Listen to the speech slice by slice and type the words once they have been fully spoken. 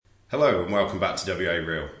Hello and welcome back to WA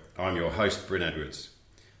Real. I'm your host, Bryn Edwards.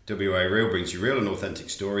 WA Real brings you real and authentic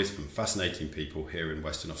stories from fascinating people here in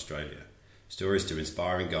Western Australia. Stories to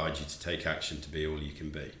inspire and guide you to take action to be all you can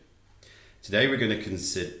be. Today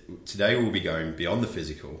we'll be going beyond the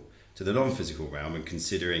physical to the non-physical realm and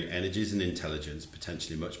considering energies and intelligence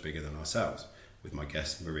potentially much bigger than ourselves with my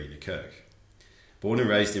guest Marina Kirk. Born and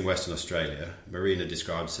raised in Western Australia, Marina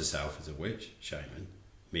describes herself as a witch, shaman,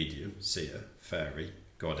 medium, seer, fairy,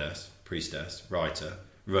 goddess, priestess, writer,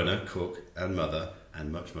 runner, cook and mother,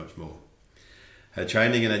 and much, much more. Her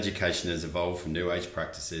training and education has evolved from New Age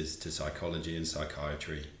practices to psychology and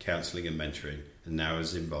psychiatry, counselling and mentoring, and now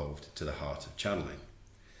is involved to the heart of channeling.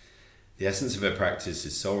 The essence of her practice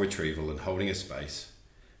is soul retrieval and holding a space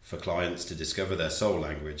for clients to discover their soul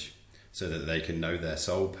language so that they can know their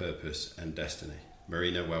soul purpose and destiny.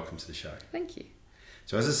 Marina, welcome to the show. Thank you.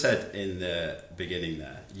 So as I said in the beginning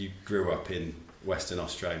there, you grew up in Western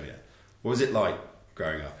Australia. What was it like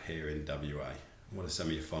growing up here in WA? What are some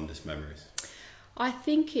of your fondest memories? I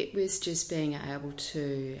think it was just being able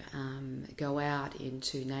to go out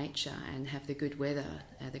into nature and have the good weather,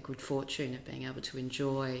 the good fortune of being able to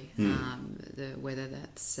enjoy the weather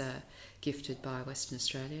that's gifted by Western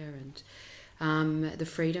Australia, and the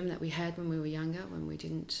freedom that we had when we were younger, when we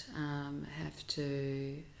didn't have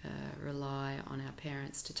to rely on our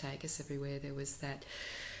parents to take us everywhere. There was that,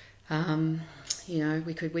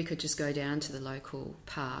 we could just go down to the local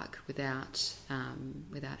park without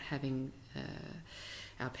having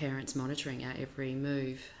our parents monitoring our every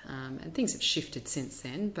move. And things have shifted since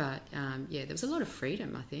then, but there was a lot of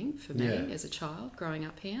freedom, I think, for me as a child growing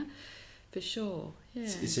up here, for sure. Yeah.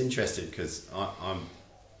 It's interesting because I'm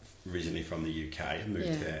originally from the UK. I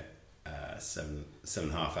moved here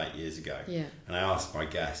 7.5, 8 years ago. Yeah. And I asked my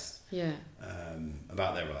guests Yeah.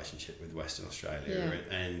 about their relationship with Western Australia.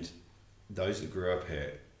 And those that grew up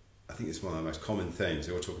here, I think it's one of the most common things.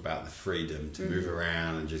 They all talk about the freedom to move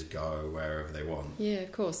around and just go wherever they want. Yeah,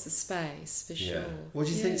 of course, the space, for sure. What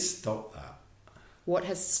do you think stopped that? What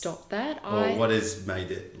has stopped that? Or what has made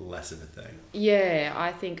it less of a thing? Yeah,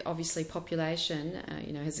 I think obviously population,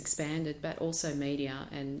 has expanded, but also media,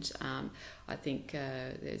 and I think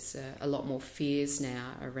there's a lot more fears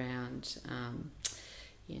now around,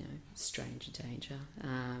 stranger danger,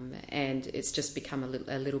 and it's just become a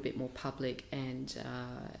little bit more public, and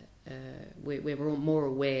we're all more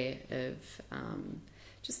aware of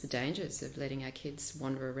just the dangers of letting our kids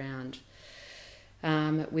wander around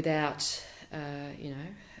without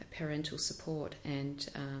parental support, and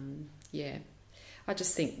I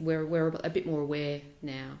just think we're a bit more aware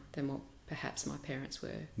now than what perhaps my parents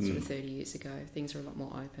were sort of 30 years ago. Things are a lot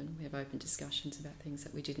more open. We have open discussions about things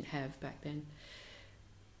that we didn't have back then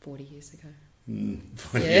 40 years ago.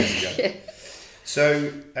 40 years ago. Yeah.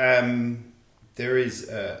 So there's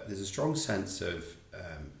a strong sense of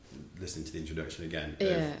listening to the introduction again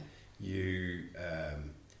of you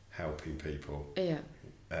helping people,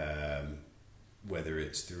 whether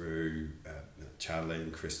it's through channeling,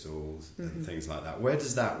 crystals and things like that. Where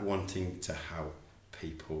does that wanting to help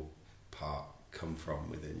people part come from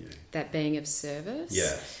within you? That being of service?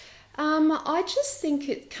 Yeah. I just think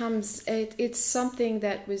it's something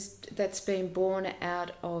that's been born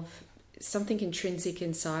out of something intrinsic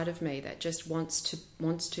inside of me that just wants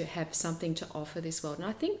to have something to offer this world, and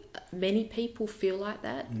I think many people feel like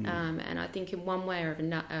that. And I think in one way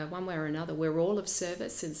or another, we're all of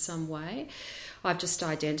service in some way. I've just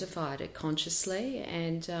identified it consciously,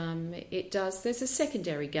 and there's a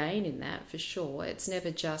secondary gain in that for sure. It's never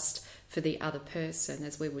just for the other person,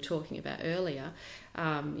 as we were talking about earlier.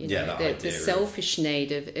 The selfish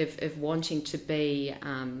need of wanting to be,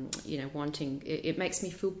 it makes me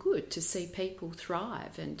feel good to see people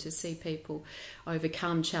thrive and to see people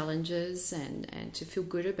overcome challenges and to feel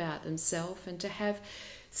good about themselves and to have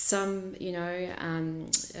some,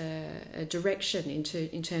 a direction in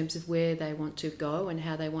terms of where they want to go and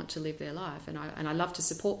how they want to live their life. And I love to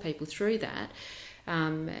support people through that.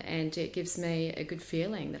 And it gives me a good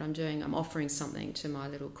feeling that I'm offering something to my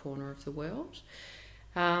little corner of the world.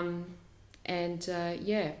 There's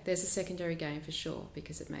a secondary gain for sure,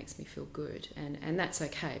 because it makes me feel good, and that's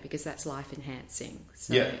okay, because that's life enhancing.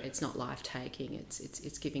 So it's not life taking.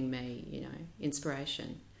 It's giving me,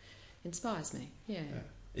 inspiration. Inspires me. Yeah.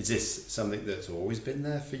 Is this something that's always been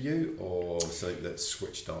there for you, or something that's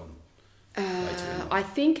switched on later in life? I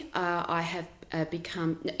think I have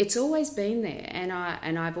it's always been there, and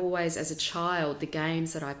I've always, as a child, the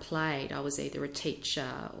games that I played, I was either a teacher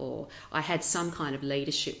or I had some kind of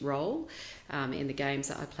leadership role in the games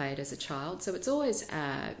that I played as a child. So it's always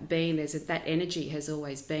been that energy has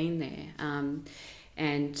always been there.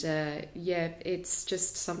 And it's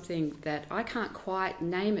just something that I can't quite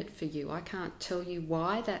name it for you. I can't tell you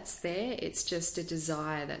why that's there. It's just a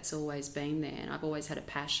desire that's always been there. And I've always had a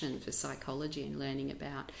passion for psychology and learning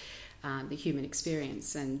about the human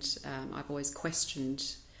experience. And I've always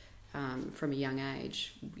questioned from a young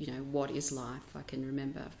age, what is life? I can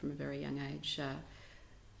remember from a very young age,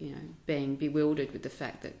 being bewildered with the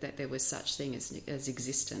fact that there was such thing as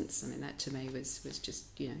existence. I mean, that to me was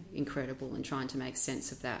just, incredible, and trying to make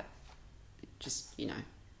sense of that. Just,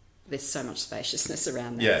 there's so much spaciousness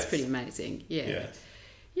around that. Yes. It's pretty amazing. Yeah.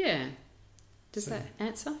 Does that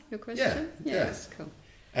answer your question? Yeah. Yes. Cool.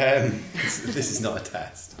 This is not a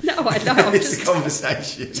test. No, I know. It's a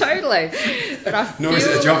conversation. Totally. But Nor is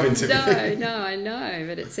it a job interview. No, I know.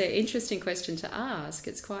 But it's an interesting question to ask.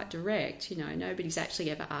 It's quite direct. Nobody's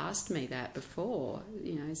actually ever asked me that before.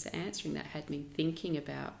 So answering that had me thinking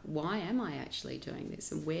about, why am I actually doing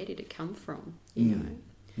this, and where did it come from?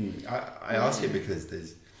 I ask it because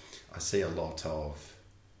I see a lot of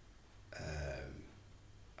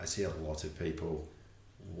people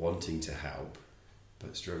wanting to help,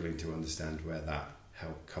 but struggling to understand where that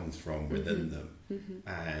help comes from within them. Mm-hmm.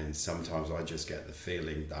 And sometimes I just get the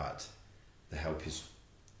feeling that the help is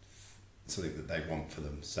something that they want for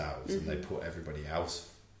themselves, and they put everybody else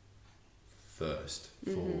first,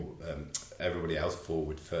 everybody else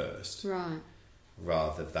forward first, right?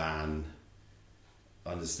 Rather than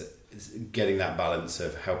getting that balance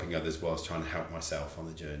of helping others whilst trying to help myself on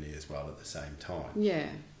the journey as well at the same time. Yeah.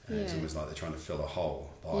 It's almost like they're trying to fill a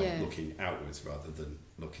hole by looking outwards rather than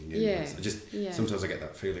looking inwards. Sometimes I get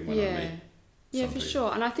that feeling when I meet Yeah, for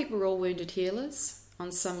sure. And I think we're all wounded healers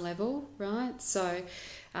on some level, right? So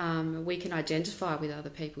we can identify with other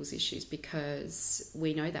people's issues because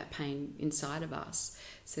we know that pain inside of us.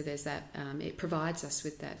 So there's that, it provides us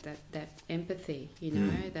with that empathy,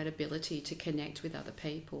 that ability to connect with other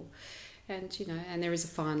people. And, and there is a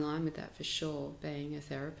fine line with that for sure, being a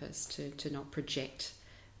therapist, to not project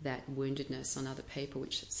that woundedness on other people,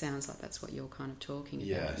 which sounds like that's what you're kind of talking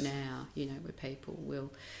about now, where people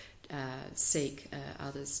will seek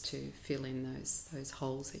others to fill in those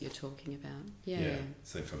holes that you're talking about. Yeah.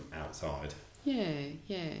 So from outside.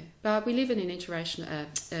 Yeah. But we live in a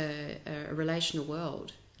relational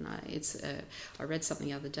world. And I read something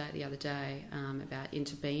the other day about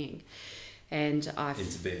interbeing. And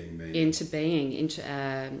into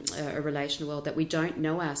a relational world, that we don't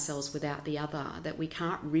know ourselves without the other, that we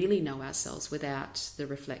can't really know ourselves without the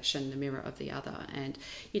reflection, the mirror of the other. And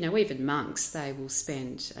even monks, they will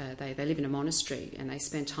spend they live in a monastery and they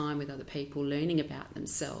spend time with other people learning about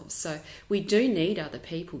themselves. So we do need other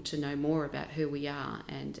people to know more about who we are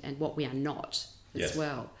and what we are not as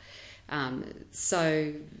well. I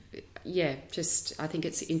think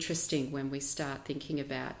it's interesting when we start thinking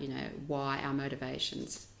about, why our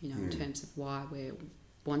motivations, in terms of why we're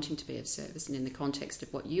wanting to be of service, and in the context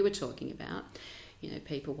of what you were talking about,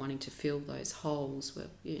 people wanting to fill those holes where,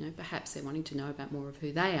 perhaps they're wanting to know about more of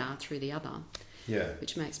who they are through the other,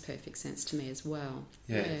 which makes perfect sense to me as well.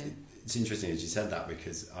 It's interesting as you said that,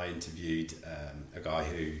 because I interviewed a guy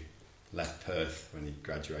who left Perth when he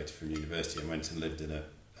graduated from university and went and lived in a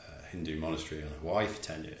Hindu monastery in Hawaii for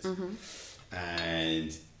 10 years.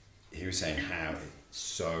 And he was saying how it's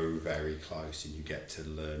so very close and you get to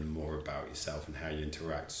learn more about yourself and how you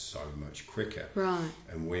interact so much quicker. Right.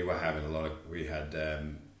 And we were having we had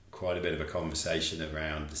quite a bit of a conversation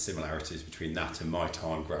around the similarities between that and my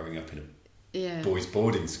time growing up in a boys'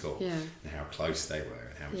 boarding school, and how close they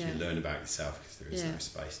were and how much you learn about yourself because there is no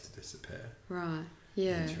space to disappear. Right.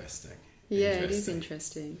 Yeah. Interesting. It is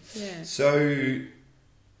interesting. Yeah. So,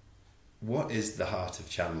 what is the heart of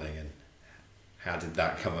channeling, and how did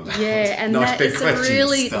that come about? Yeah, and nice big question.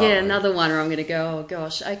 Really, another one where I'm going to go, oh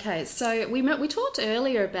gosh, okay. So we talked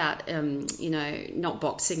earlier about not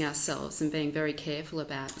boxing ourselves and being very careful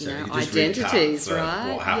about identities,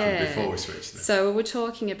 right? What happened before we switched this? So we're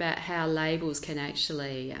talking about how labels can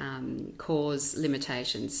actually cause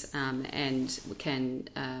limitations and can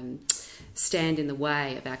stand in the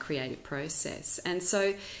way of our creative process, and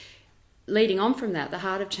so. Leading on from that, the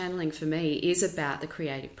heart of channeling for me is about the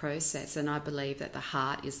creative process, and I believe that the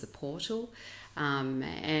heart is the portal.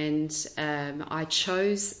 I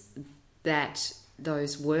chose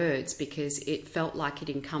those words because it felt like it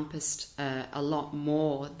encompassed a lot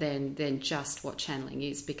more than just what channeling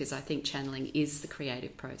is, because I think channeling is the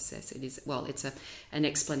creative process. It is, it's an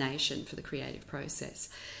explanation for the creative process.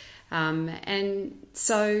 And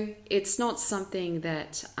so it's not something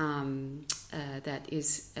that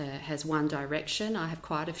has one direction. I have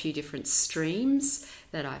quite a few different streams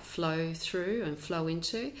that I flow through and flow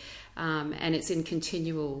into, and it's in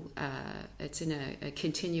a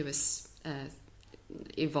continuous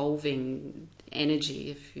evolving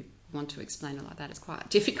energy. If you want to explain it like that, it's quite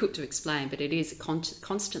difficult to explain, but it is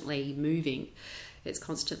constantly moving. It's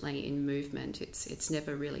constantly in movement. It's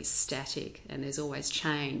never really static, and there's always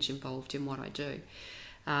change involved in what I do.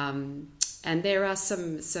 And there are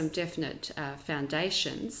some definite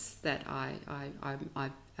foundations that I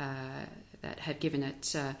that have given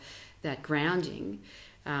it that grounding,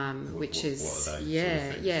 which is what are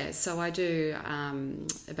they, So I do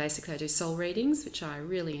basically I do soul readings, which I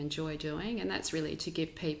really enjoy doing, and that's really to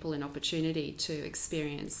give people an opportunity to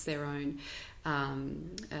experience their own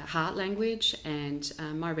heart language. And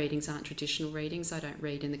my readings aren't traditional readings. I don't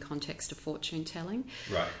read in the context of fortune telling.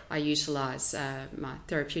 Right. I utilise my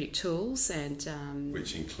therapeutic tools, and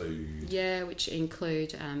which include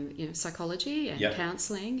psychology and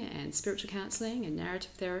counselling and spiritual counselling and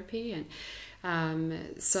narrative therapy, and I'm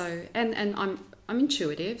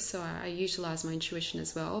intuitive, so I utilise my intuition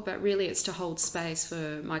as well. But really, it's to hold space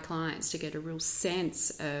for my clients to get a real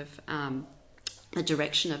sense of the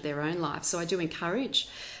direction of their own life. So I do encourage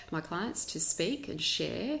my clients to speak and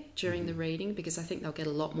share during the reading, because I think they'll get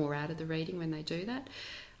a lot more out of the reading when they do that.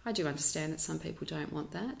 I do understand that some people don't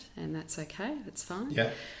want that, and that's okay, that's fine.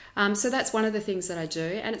 Yeah. So that's one of the things that I do,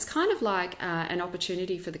 and it's kind of like an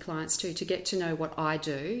opportunity for the clients too to get to know what I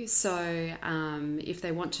do. So if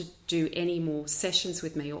they want to do any more sessions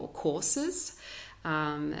with me or courses,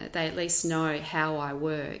 they at least know how I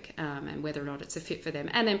work, and whether or not it's a fit for them.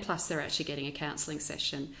 And then plus they're actually getting a counselling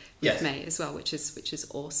session with me as well, which is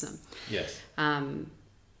awesome. Yes.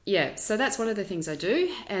 So that's one of the things I do.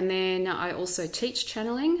 And then I also teach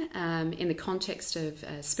channeling in the context of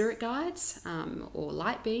spirit guides or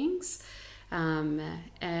light beings. And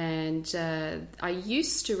I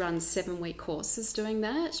used to run 7-week courses doing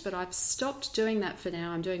that, but I've stopped doing that for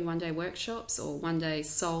now. I'm doing one-day workshops or one-day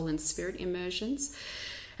soul and spirit immersions.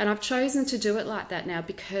 And I've chosen to do it like that now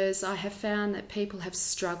because I have found that people have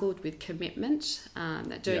struggled with commitment,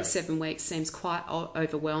 that doing 7 weeks seems quite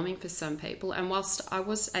overwhelming for some people. And whilst I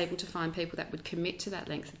was able to find people that would commit to that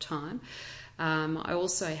length of time, I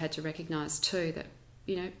also had to recognise too that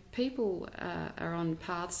people are on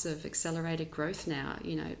paths of accelerated growth now.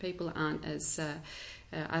 People aren't as...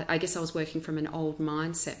 I guess I was working from an old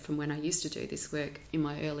mindset from when I used to do this work in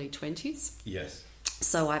my early 20s. Yes.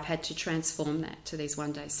 So I've had to transform that to these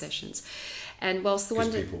one-day sessions. And whilst the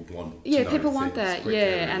one-day... people want people want that, quickly,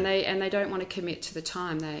 and they don't want to commit to the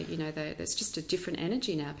time. There's just a different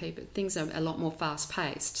energy now. Things are a lot more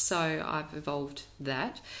fast-paced. So I've evolved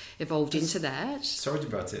into that. Sorry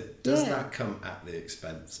about it. Does that come at the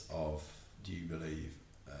expense of, do you believe,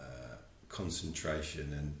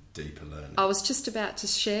 concentration and deeper learning? I was just about to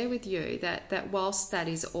share with you that whilst that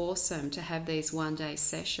is awesome to have these one-day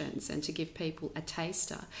sessions and to give people a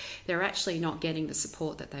taster, they're actually not getting the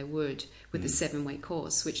support that they would with the 7-week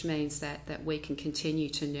course, which means that we can continue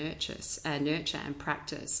to nurture and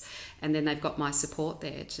practice, and then they've got my support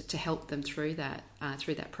there to help them through that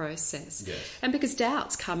process. Yes. And because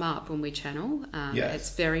doubts come up when we channel,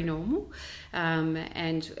 it's very normal,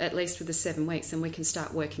 and at least with the 7 weeks, then we can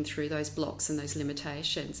start working through those blocks and those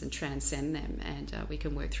limitations and transcend them, and we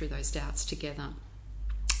can work through those doubts together.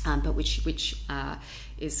 But which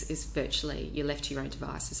is virtually you're left to your own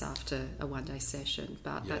devices after a one-day session.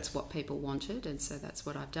 But that's what people wanted, and so that's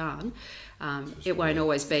what I've done. It won't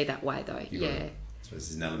always be that way, though. So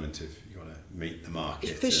there's an element of you want to meet the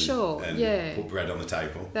market and put bread on the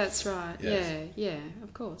table. That's right. Yes. Yeah,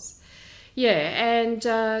 of course. Yeah, and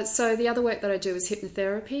so the other work that I do is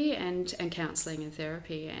hypnotherapy and counselling and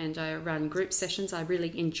therapy, and I run group sessions. I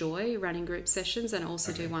really enjoy running group sessions, and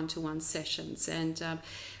also do one-to-one sessions. And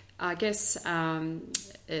I guess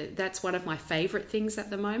that's one of my favourite things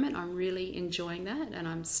at the moment. I'm really enjoying that, and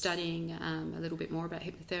I'm studying a little bit more about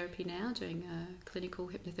hypnotherapy now, doing a clinical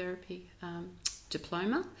hypnotherapy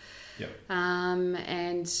diploma. Yep.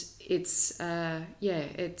 And it's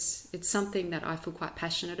something that I feel quite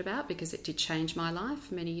passionate about because it did change my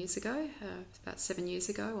life many years ago. About 7 years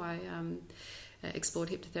ago, I explored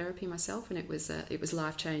hypnotherapy myself, and it was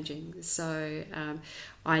life changing. So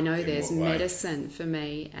I know there's medicine for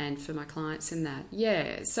me and for my clients in that.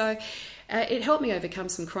 Yeah. So it helped me overcome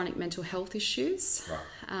some chronic mental health issues. Right.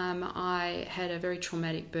 I had a very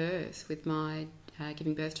traumatic birth with my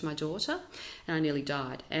giving birth to my daughter, and I nearly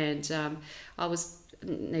died. And I was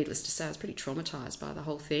needless to say, I was pretty traumatized by the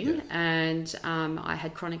whole thing. Yeah. And I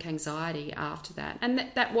had chronic anxiety after that. And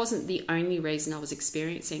that wasn't the only reason I was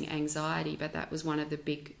experiencing anxiety, but that was one of the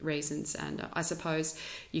big reasons. And I suppose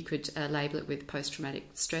you could label it with post-traumatic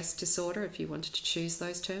stress disorder if you wanted to choose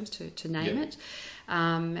those terms to name it.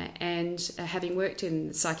 And having worked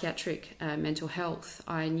in psychiatric mental health,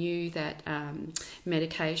 I knew that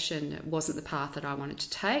medication wasn't the path that I wanted to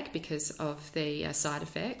take because of the side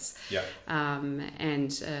effects. Yeah.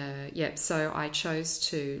 So I chose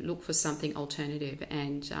to look for something alternative.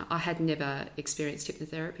 And I had never experienced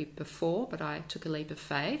hypnotherapy before, but I took a leap of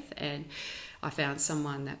faith and I found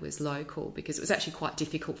someone that was local, because it was actually quite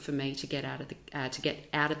difficult for me to get out of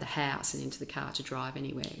the house and into the car to drive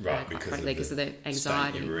anywhere. Right, because of the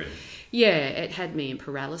anxiety. State you were in. Yeah, it had me in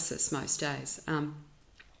paralysis most days.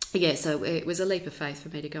 So it was a leap of faith for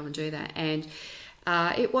me to go and do that, and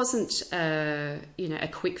it wasn't a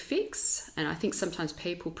quick fix. And I think sometimes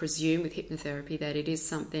people presume with hypnotherapy that it is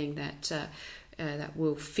something that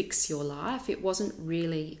will fix your life. It wasn't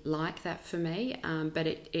really like that for me, but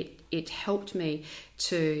it helped me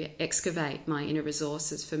to excavate my inner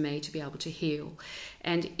resources for me to be able to heal.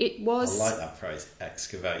 And it was... I like that phrase,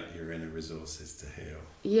 excavate your inner resources to heal.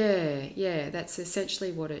 Yeah, that's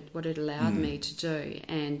essentially what it allowed me to do,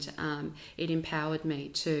 and it empowered me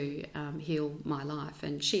to heal my life.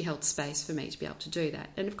 And she held space for me to be able to do that.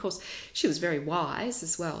 And of course, she was very wise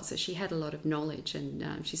as well, so she had a lot of knowledge,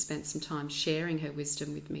 and she spent some time sharing her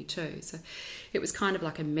wisdom with me too. So it was kind of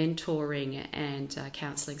like a mentoring and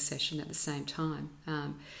counselling session at the same time.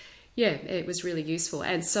 It was really useful,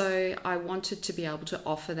 and so I wanted to be able to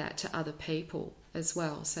offer that to other people as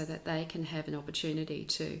well, so that they can have an opportunity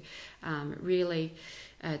to really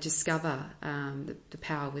discover the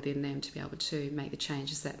power within them to be able to make the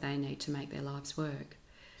changes that they need to make their lives work.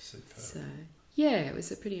 Superb. So it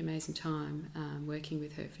was a pretty amazing time working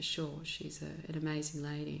with her, for sure. She's an amazing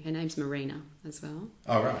lady. Her name's Marina as well.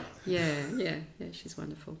 Oh, right. Yeah, she's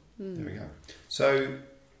wonderful. There we go. So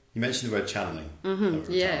you mentioned the word channeling several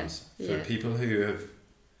times. For people who have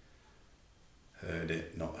heard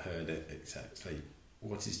it, not heard it exactly,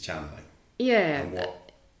 what is channeling? Yeah. And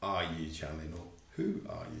what are you channeling, or who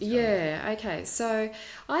are you channeling? Yeah, okay. So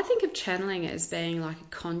I think of channeling as being like a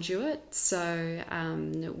conduit. So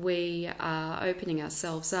we are opening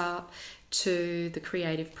ourselves up to the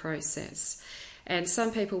creative process. And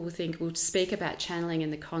some people will speak about channeling in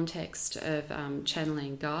the context of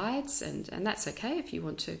channeling guides, and that's okay if you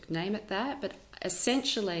want to name it that. But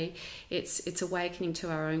essentially, it's awakening to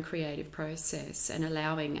our own creative process and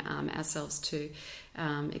allowing ourselves to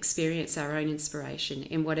experience our own inspiration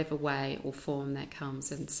in whatever way or form that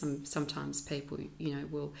comes. And sometimes people,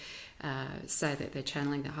 will say that they're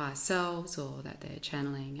channeling their higher selves, or that they're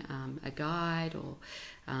channeling a guide, or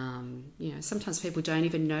sometimes people don't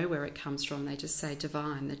even know where it comes from. They just say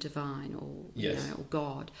divine, the divine, or or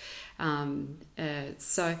God.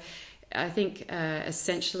 So I think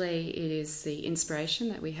essentially it is the inspiration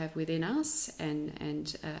that we have within us,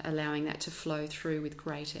 and allowing that to flow through with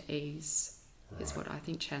greater ease. Right. Is what I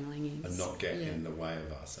think channeling is. And not get in the way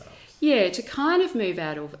of ourselves. Yeah, to kind of move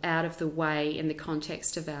out of the way in the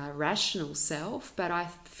context of our rational self. But I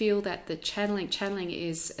feel that the channeling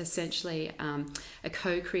is essentially a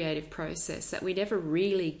co-creative process, that we never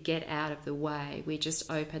really get out of the way. We just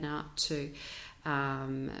open up to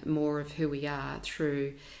more of who we are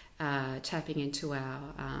through tapping into our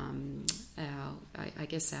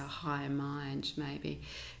higher mind, maybe,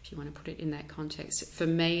 if you want to put it in that context. For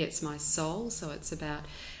me, it's my soul, so it's about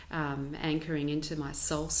anchoring into my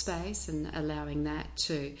soul space and allowing that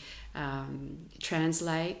to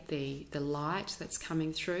translate the light that's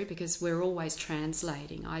coming through, because we're always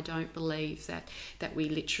translating. I don't believe that we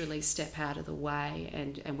literally step out of the way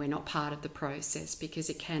and we're not part of the process, because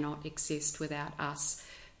it cannot exist without us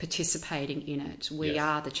participating in it. We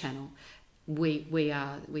are the channel. We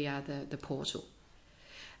are the portal.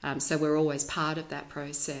 So we're always part of that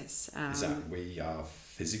process. Is that we are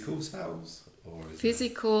physical selves, or is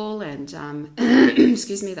physical and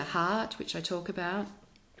the heart, which I talk about.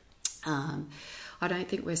 I don't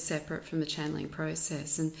think we're separate from the channeling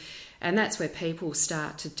process, and that's where people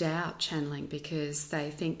start to doubt channeling, because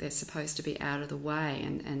they think they're supposed to be out of the way,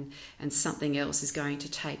 and something else is going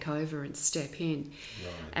to take over and step in.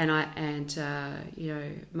 Right.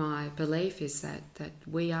 And my belief is that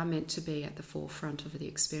we are meant to be at the forefront of the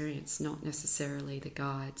experience, not necessarily the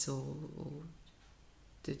guides or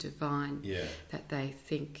the divine that they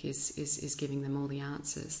think is giving them all the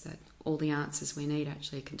answers. That all the answers we need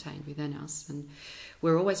actually are contained within us, and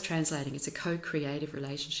we're always translating. It's a co-creative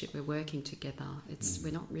relationship. We're working together.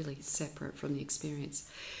 We're not really separate from the experience.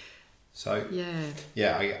 So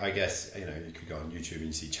yeah, I guess you could go on YouTube and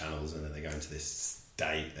you see channels, and then they go into this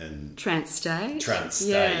state and trance state.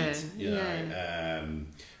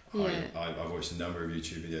 I've watched a number of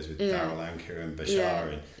YouTube videos with Daryl Anka and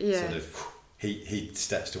Bashar, and sort of he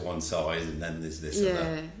steps to one side, and then there's this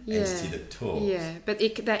other entity that talks. Yeah, but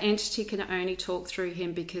that entity can only talk through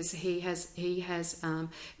him because he has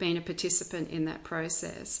been a participant in that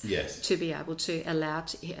process. Yes. To be able to allow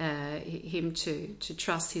him to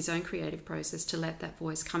trust his own creative process, to let that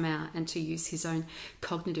voice come out, and to use his own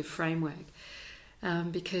cognitive framework.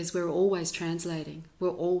 Because we're always translating. We're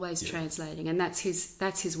always translating, and that's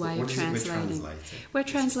his way of translating. We're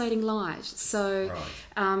translating light. So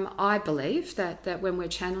I believe that when we're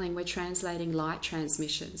channeling, we're translating light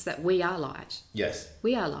transmissions. That we are light. Yes.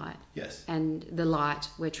 We are light. Yes. And the light,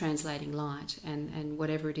 we're translating light, and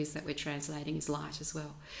whatever it is that we're translating is light as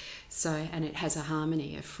well. So, and it has a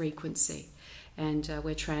harmony, a frequency. And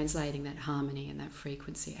we're translating that harmony and that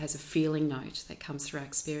frequency. It has a feeling note that comes through our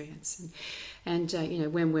experience. And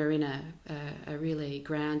when we're in a really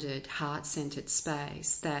grounded, heart-centered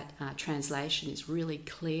space, that translation is really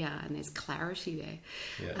clear and there's clarity there.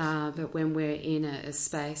 Yes. But when we're in a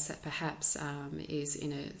space that perhaps is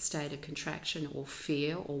in a state of contraction or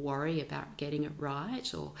fear or worry about getting it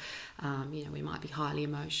right, or we might be highly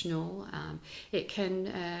emotional, it can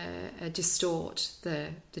distort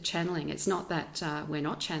the channeling. It's not that we're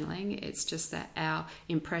not channeling, it's just that our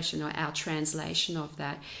impression or our translation of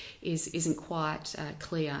that isn't quite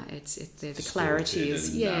clear. The clarity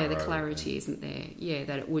is the clarity isn't there.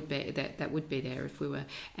 That it would be that would be there if we were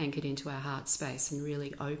anchored into our heart space and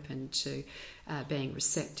really open to being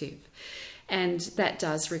receptive. And that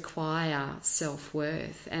does require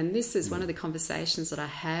self-worth. And this is one of the conversations that I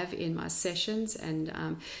have in my sessions.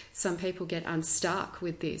 And some people get unstuck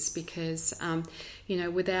with this because,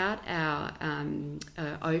 without our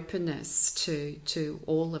openness to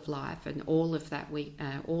all of life and all of that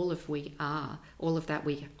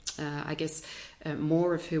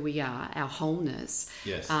more of who we are, our wholeness.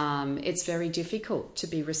 Yes. It's very difficult to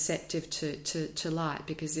be receptive to light,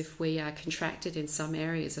 because if we are contracted in some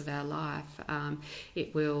areas of our life,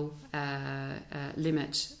 it will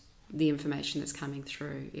limit the information that's coming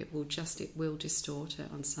through. It will distort it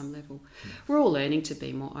on some level. We're all learning to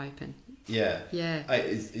be more open. Yeah. Yeah.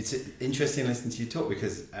 It's interesting listening to you talk,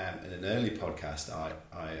 because in an early podcast I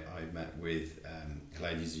met with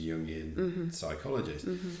Helene, who's a Jungian psychologist,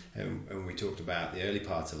 and we talked about the early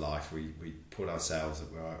part of life. We put ourselves,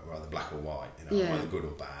 we're either black or white, either good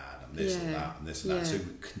or bad, and this or that, and this and that. So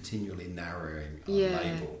we're continually narrowing our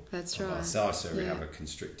label of ourselves, so we have a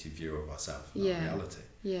constrictive view of ourselves and our reality.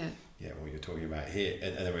 Yeah. Yeah, what you're talking about here.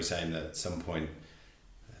 And then we're saying that at some point,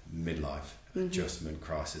 midlife, adjustment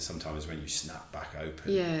crisis, sometimes when you snap back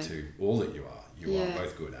open to all that you are. You are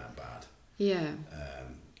both good and bad. Yeah.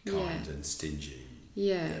 Kind and stingy.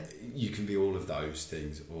 Yeah. You can be all of those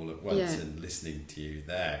things all at once. And listening to you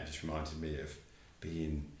there just reminded me of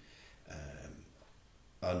being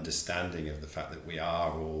understanding of the fact that we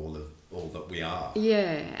are all that we are.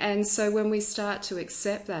 Yeah, and so when we start to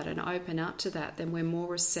accept that and open up to that, then we're more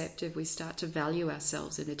receptive. We start to value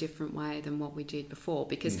ourselves in a different way than what we did before.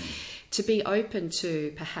 Because to be open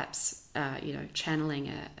to perhaps,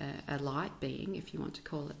 channeling a light being, if you want to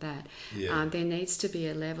call it that, there needs to be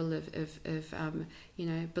a level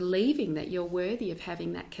of believing that you're worthy of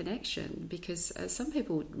having that connection. Because some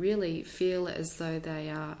people really feel as though they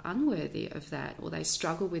are unworthy of that, or they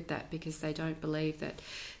struggle with that because they don't believe that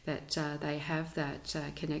they have that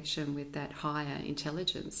connection with that higher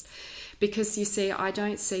intelligence. Because you see, I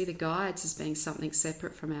don't see the guides as being something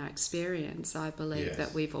separate from our experience. I believe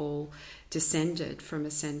that we've all descended from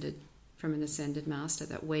an ascended master,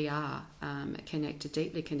 that we are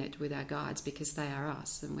deeply connected with our guides, because they are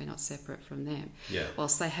us and we're not separate from them. Yeah.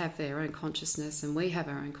 Whilst they have their own consciousness and we have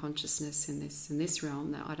our own consciousness in this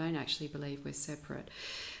realm, that I don't actually believe we're separate,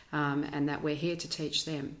 and that we're here to teach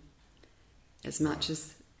them as much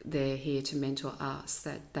as they're here to mentor us,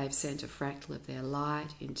 that they've sent a fractal of their light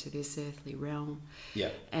into this earthly realm. Yeah.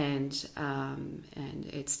 And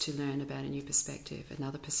it's to learn about a new perspective,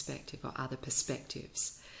 another perspective, or other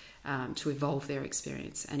perspectives, to evolve their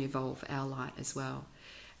experience and evolve our light as well.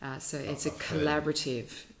 So it's a collaborative.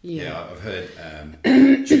 I've heard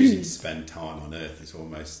choosing to spend time on Earth is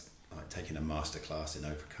almost like taking a masterclass in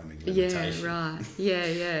overcoming limitation. Yeah, right.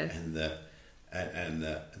 Yeah. and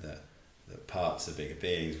that parts of bigger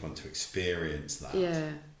beings want to experience that,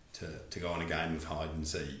 to go on a game of hide and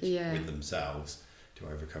seek with themselves to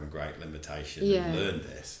overcome great limitation and learn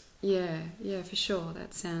this. Yeah, for sure.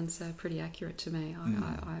 That sounds pretty accurate to me.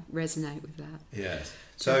 I resonate with that. Yes.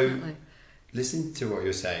 So, Listening to what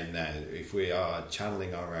you're saying now, if we are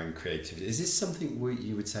channeling our own creativity, is this something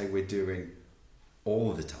you would say we're doing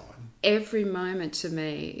all the time? Every moment to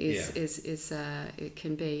me is it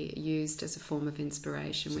can be used as a form of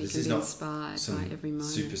inspiration. So we can be inspired by every moment.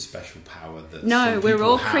 Super special power that no, we're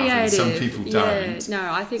all have creative. And some people don't.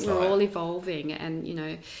 No, I think we're all evolving, and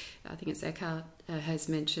I think it's Eckhart has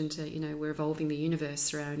mentioned. We're evolving the universe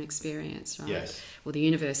through our own experience, right? Yes. Well, the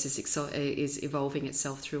universe is evolving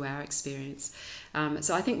itself through our experience.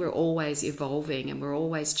 So I think we're always evolving and we're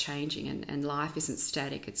always changing, and life isn't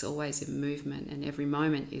static. It's always in movement, and every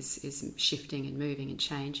moment is shifting and moving and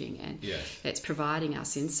changing, and it's providing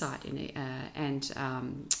us insight in it, and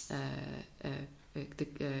the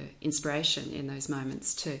inspiration in those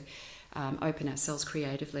moments to open ourselves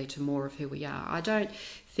creatively to more of who we are. I don't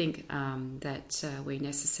think that we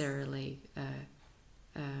necessarily are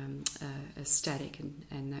static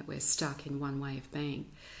and that we're stuck in one way of being.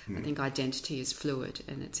 I think identity is fluid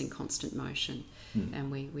and it's in constant motion,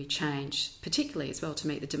 and we change, particularly as well to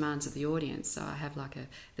meet the demands of the audience. So I have like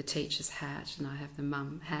the teacher's hat, and I have the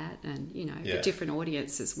mum hat, and for different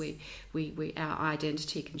audiences, our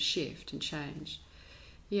identity can shift and change.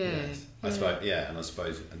 I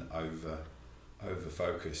suppose an over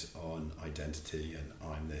focus on identity and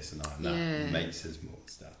I'm this and I'm that makes us more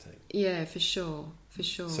static. Yeah, for sure.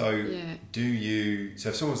 So so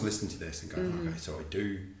if someone's listening to this and going, okay, so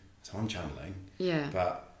I'm channeling. Yeah.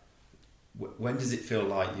 But when does it feel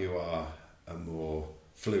like you are a more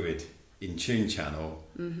fluid, in tune channel,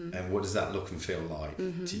 and what does that look and feel like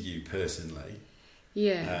to you personally?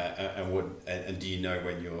 Yeah. And do you know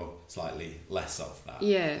when you're slightly less of that?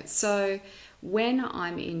 Yeah. So when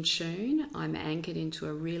I'm in tune, I'm anchored into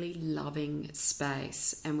a really loving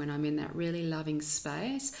space. And when I'm in that really loving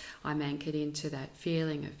space, I'm anchored into that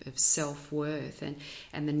feeling of self-worth, and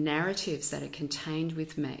the narratives that are contained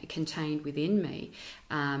within me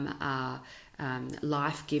are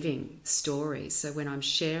life-giving stories. So when I'm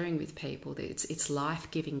sharing with people, it's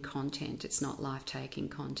life-giving content. It's not life-taking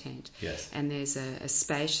content. Yes. And there's a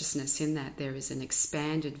spaciousness in that. There is an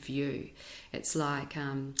expanded view. It's like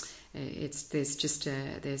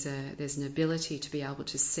there's an ability to be able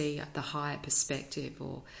to see the higher perspective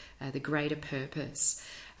or the greater purpose.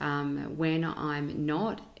 When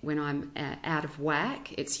I'm out of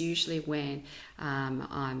whack, it's usually when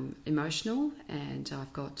I'm emotional and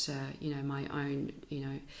I've got my own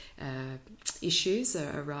issues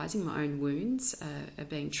are arising, my own wounds are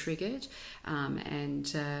being triggered,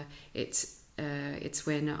 and it's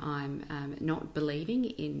when I'm not believing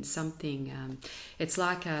in something. It's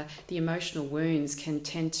like the emotional wounds can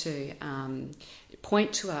tend to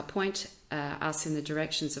point us in the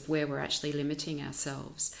directions of where we're actually limiting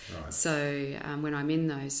ourselves. Right. So when I'm in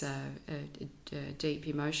those deep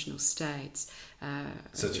emotional states,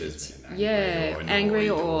 such as being angry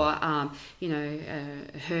or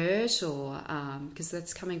hurt, or because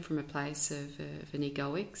that's coming from a place of an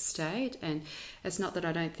egoic state. And it's not that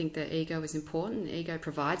I don't think that ego is important. Ego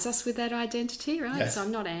provides us with that identity, right? Yes. So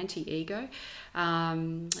I'm not anti-ego.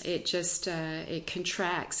 It just it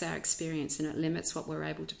contracts our experience and it limits what we're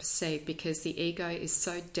able to perceive, because the ego is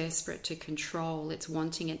so desperate to control. It's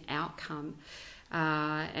wanting an outcome,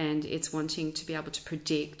 and it's wanting to be able to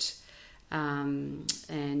predict,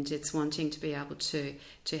 and it's wanting to be able to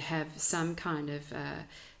have some kind of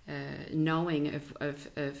knowing of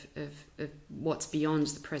what's beyond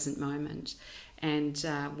the present moment. And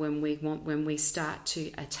when we start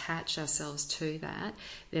to attach ourselves to that,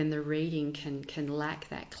 then the reading can lack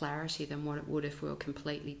that clarity than what it would if we were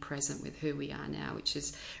completely present with who we are now, which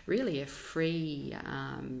is really a free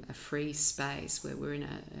space where we're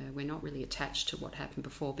not really attached to what happened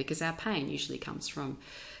before, because our pain usually comes from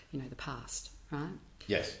the past, right?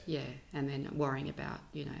 Yes. Yeah, and then worrying about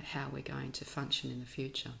how we're going to function in the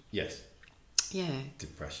future. Yes. Yeah.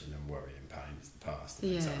 Depression and worry and pain is the past,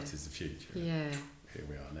 and anxiety is the future. Yeah. Here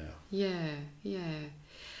we are now. Yeah.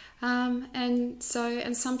 And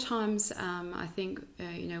sometimes I think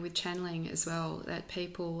with channeling as well, that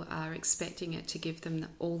people are expecting it to give them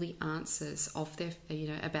all the answers of their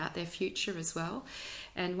about their future as well.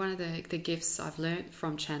 And one of the gifts I've learnt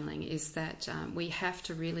from channeling is that we have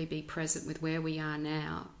to really be present with where we are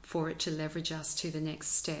now for it to leverage us to the next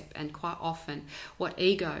step. And quite often, what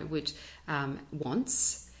ego would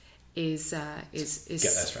wants is get there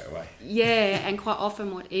straight away. Yeah, and quite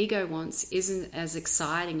often what ego wants isn't as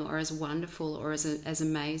exciting or as wonderful or as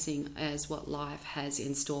amazing as what life has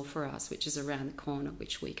in store for us, which is around the corner,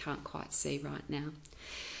 which we can't quite see right now.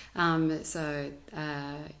 I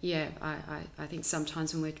think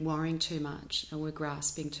sometimes when we're worrying too much or we're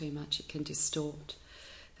grasping too much, it can distort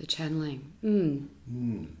the channeling.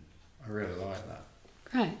 I really like that.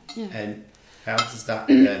 Great, yeah. And how does that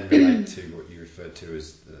then relate to what you referred to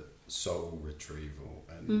as the soul retrieval?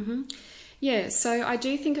 And Yeah, so I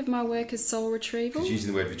do think of my work as soul retrieval. because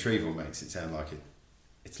using the word retrieval makes it sound like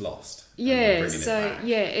it's lost. and we're Yeah, bringing it so back.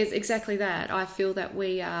 yeah, it's exactly that. I feel that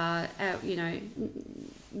we are,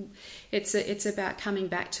 it's about coming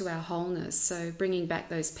back to our wholeness. So bringing back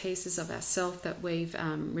those pieces of ourself that we've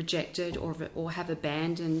rejected or have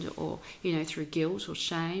abandoned, or through guilt or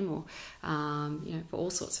shame, or for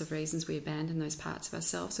all sorts of reasons we abandon those parts of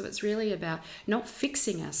ourselves. So it's really about not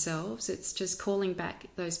fixing ourselves. It's just calling back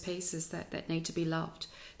those pieces that need to be loved.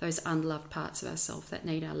 Those unloved parts of ourselves that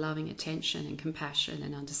need our loving attention and compassion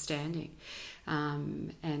and understanding,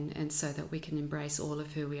 and so that we can embrace all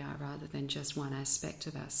of who we are rather than just one aspect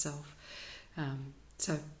of ourselves.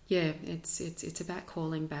 So yeah, it's about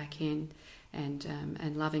calling back in and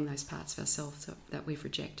loving those parts of ourselves that we've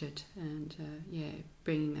rejected, and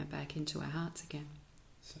bringing that back into our hearts again.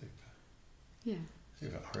 Super. Yeah.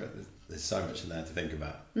 Super. There's so much in there to think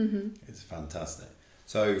about. Mm-hmm. It's fantastic.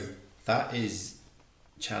 So that is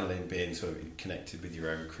channeling, being sort of connected with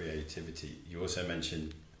your own creativity. You also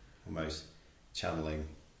mentioned almost channeling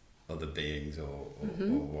other beings or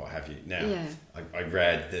what have you. Now, Yeah. I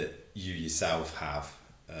read that you yourself have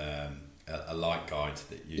a light guide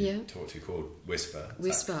that you talk to called Whisper.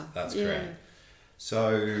 Whisper. That's yeah. correct.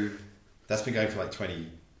 So that's been going for like 20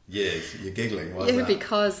 years. You're giggling. What's that?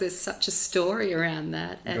 Because there's such a story around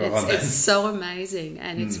that, and Go on, then. it's so amazing,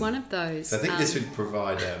 and it's one of those. So I think this would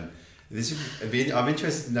provide. I'm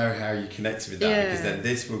interested to know how you connected with that, because then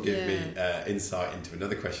this will give me insight into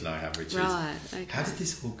another question I have, which is how did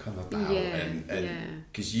this all come about? And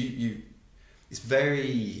because you, it's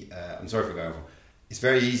very. I'm sorry for going on. It's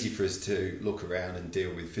very easy for us to look around and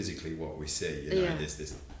deal with physically what we see. There's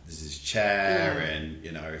this chair, and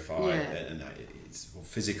if it's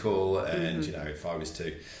physical, and if I was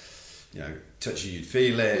to touch you, you'd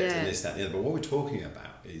feel it, and this, that, and the other. But what we're talking about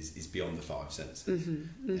is beyond the five senses,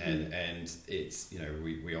 and it's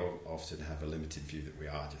we all often have a limited view that we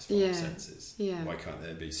are just five senses. Why can't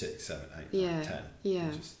there be 6, 7, 8, 9,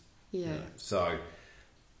 10? So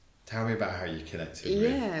tell me about how you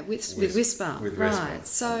connected with Whisper. With right. Whisper.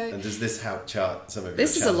 So, and does this help chart some of your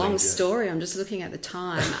this is a long channeling? story. I'm just looking at the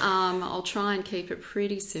time. I'll try and keep it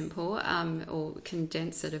pretty simple, or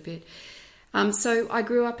condense it a bit. So I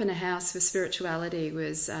grew up in a house where spirituality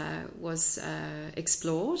was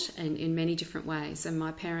explored in many different ways, and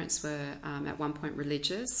my parents were at one point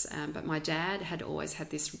religious, but my dad had always had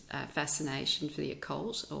this fascination for the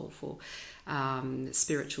occult, or for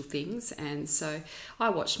spiritual things, and so I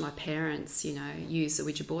watched my parents, use the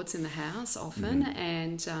Ouija boards in the house often,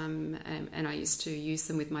 and I used to use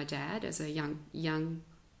them with my dad as a young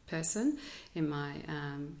person in my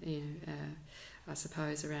I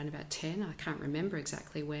suppose around about 10. I can't remember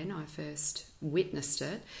exactly when I first witnessed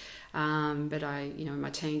it, but in my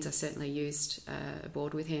teens I certainly used a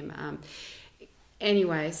board with him.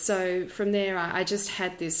 Anyway, so from there I just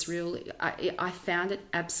had this I found it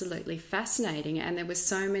absolutely fascinating, and there were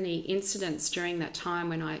so many incidents during that time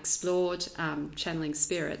when I explored channeling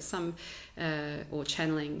spirits, or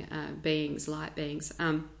channeling beings, light beings.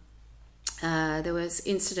 There was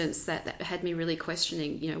incidents that had me really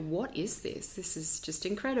questioning, what is this? This is just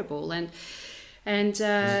incredible. And is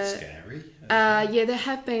it scary?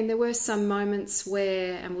 There were some moments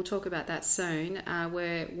where, and we'll talk about that soon,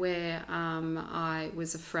 where I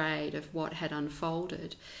was afraid of what had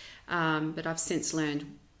unfolded. But I've since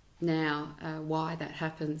learned now why that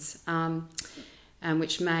happens,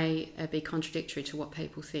 which may be contradictory to what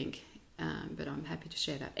people think. But I'm happy to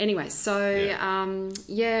share that. Anyway, so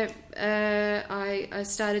I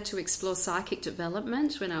started to explore psychic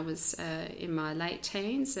development when I was in my late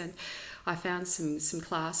teens, and I found some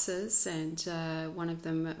classes, and one of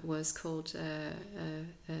them was called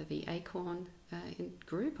the Acorn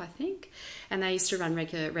group, I think, and they used to run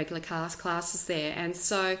regular classes there, and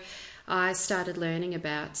so I started learning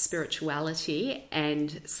about spirituality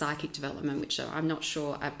and psychic development, which I'm not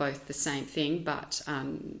sure are both the same thing, but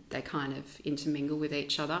they kind of intermingle with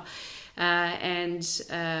each other. And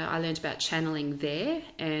I learned about channeling there,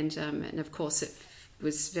 and of course it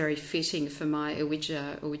was very fitting for my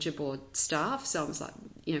Ouija board staff, so I was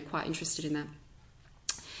quite interested in that.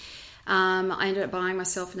 I ended up buying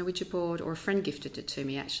myself an Ouija board, or a friend gifted it to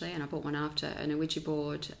me actually, and I bought one after, an Ouija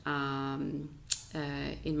board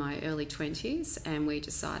in my early 20s, and we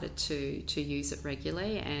decided to use it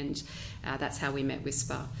regularly, and that's how we met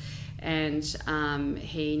Whisper. and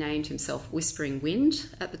he named himself Whispering Wind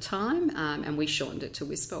at the time, and we shortened it to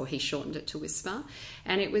Whisper, or he shortened it to Whisper.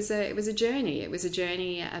 And it was a journey. It was a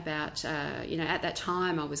journey about at that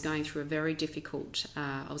time I was going through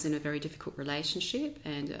I was in a very difficult relationship,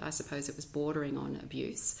 and I suppose it was bordering on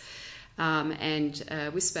abuse. And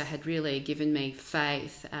Whisper had really given me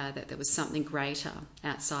faith that there was something greater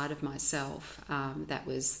outside of myself that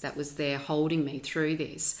was there holding me through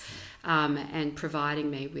this, and providing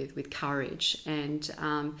me with courage. And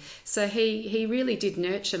so he really did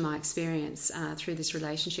nurture my experience through this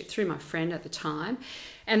relationship, through my friend at the time.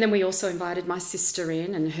 And then we also invited my sister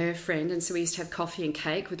in and her friend, and so we used to have coffee and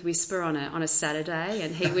cake with Whisper on a Saturday,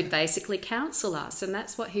 and he would basically counsel us, and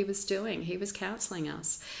that's what he was doing. He was counselling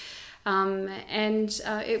us. It was...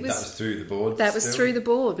 That was through the board? That was through the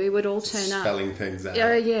board. We would all turn up. Spelling things out.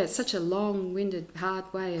 Yeah, it's such a long-winded,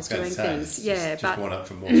 hard way of doing things. Just one up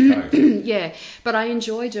from Morse code. Yeah, but I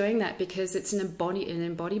enjoy doing that because it's an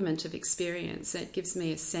embodiment of experience. It gives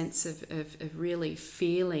me a sense of really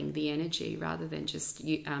feeling the energy rather than just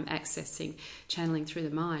channeling through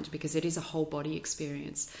the mind, because it is a whole body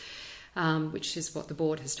experience, which is what the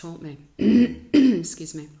board has taught me.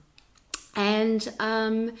 Excuse me. And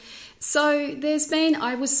so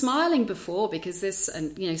I was smiling before because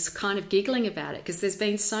kind of giggling about it, because there's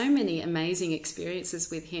been so many amazing experiences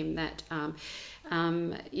with him that,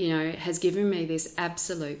 has given me this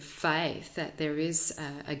absolute faith that there is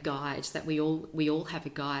a guide, that we all have a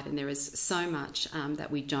guide, and there is so much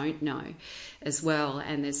that we don't know as well,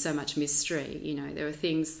 and there's so much mystery. There are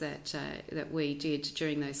things that we did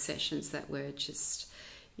during those sessions that were just,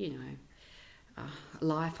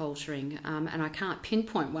 life-altering, and I can't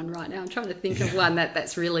pinpoint one right now. I'm trying to think of one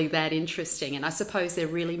that's really that interesting, and I suppose they're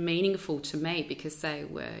really meaningful to me because they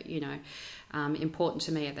were, important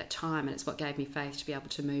to me at that time, and it's what gave me faith to be able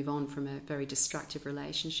to move on from a very destructive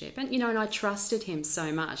relationship. And and I trusted him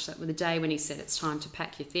so much that the day when he said it's time to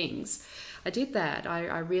pack your things, I did that.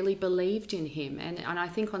 I really believed in him, and I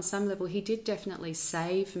think on some level he did definitely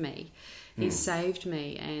save me. He saved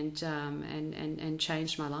me and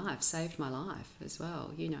changed my life, saved my life as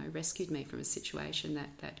well, rescued me from a situation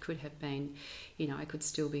that could have been, I could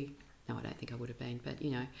still be, no, I don't think I would have been, but,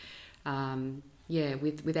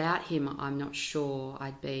 without him, I'm not sure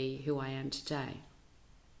I'd be who I am today.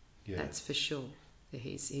 Yeah. That's for sure.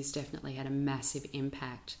 He's definitely had a massive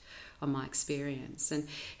impact on my experience. And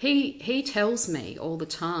he tells me all the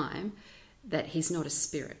time that he's not a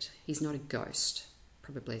spirit, he's not a ghost.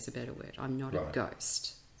 Probably is a better word. I'm not a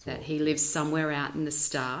ghost. That he lives somewhere out in the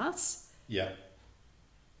stars. Yeah.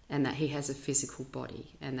 And that he has a physical body,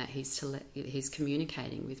 and that he's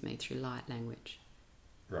communicating with me through light language.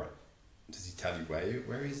 Right. Does he tell you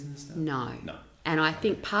where he is in the stars? No. And I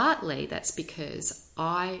think partly that's because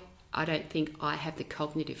I don't think I have the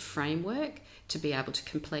cognitive framework to be able to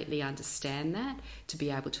completely understand that, to be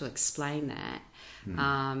able to explain that.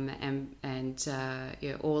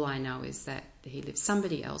 All I know is that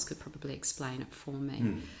somebody else could probably explain it for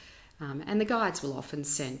me. And the guides will often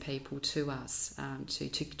send people to us to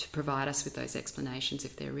provide us with those explanations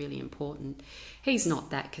if they're really important. He's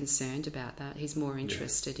not that concerned about that. He's more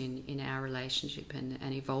interested in our relationship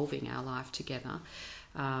and evolving our life together.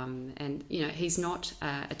 He's not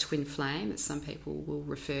a twin flame, as some people will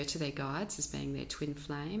refer to their guides as being their twin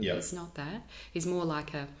flame. Yep. He's not that. He's more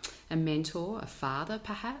like a mentor, a father,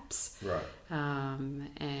 perhaps. Right.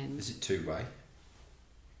 And is it two-way?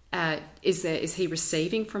 Is he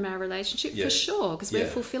receiving from our relationship? Yeah. For sure, because we're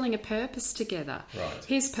fulfilling a purpose together. Right.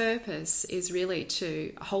 His purpose is really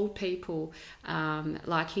to hold people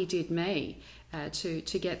like he did me. To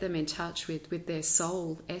get them in touch with their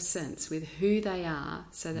soul essence, with who they are,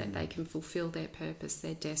 so that they can fulfill their purpose,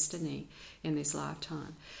 their destiny in this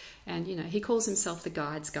lifetime. And, he calls himself the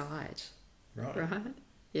guide's guide. Right?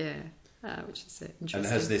 Yeah, which is interesting. And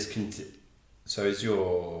has this... So is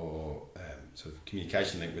your sort of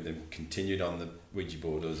communication link with him continued on the Ouija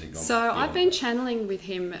board, or has it gone? So I've been channeling with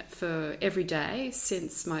him for every day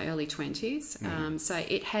since my early 20s. So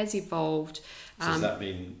it has evolved. So does that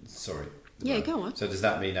mean... Sorry. Yeah, go on. So does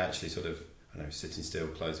that mean actually sort of, sitting still,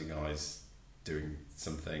 closing eyes, doing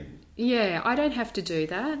something? Yeah, I don't have to do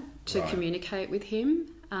that to communicate with him.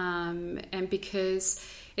 And because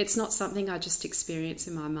it's not something I just experience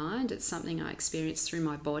in my mind, it's something I experience through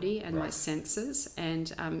my body and my senses.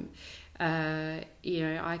 And,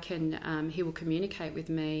 I can, he will communicate with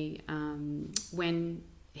me when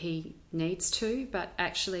he needs to, but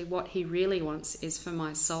actually what he really wants is for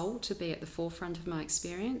my soul to be at the forefront of my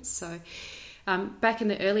experience. So back in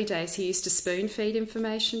the early days, he used to spoon feed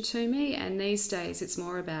information to me, and these days it's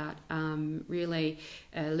more about really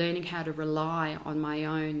learning how to rely on my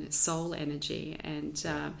own soul energy,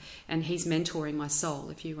 and he's mentoring my soul,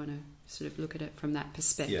 if you want to sort of look at it from that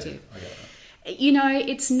perspective. Yeah, I get that. You know,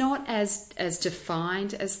 it's not as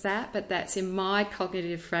defined as that, but that's in my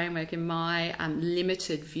cognitive framework, in my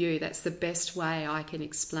limited view, that's the best way I can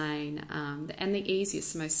explain, and the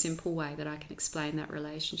easiest, most simple way that I can explain that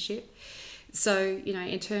relationship. So, you know,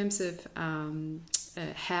 in terms of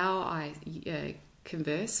how I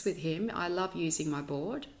converse with him, I love using my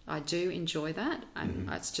board. I do enjoy that.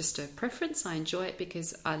 It's just a preference. I enjoy it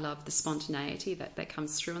because I love the spontaneity that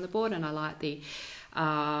comes through on the board, and I like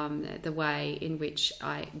the way in which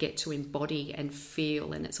I get to embody and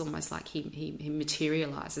feel, and it's almost like he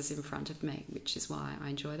materializes in front of me, which is why I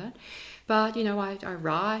enjoy that. But, you know, I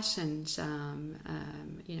write, and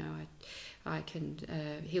you know, I can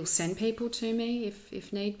he'll send people to me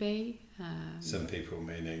if need be. Some people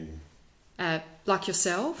meaning like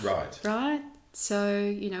yourself, right? So,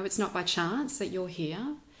 you know, it's not by chance that you're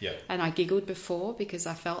here. Yeah. And I giggled before because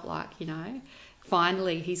I felt like, you know,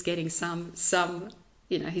 finally he's getting some,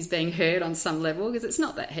 you know, he's being heard on some level, because it's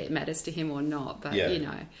not that it matters to him or not, but, you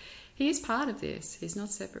know, he is part of this. He's not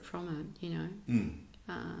separate from it, you know.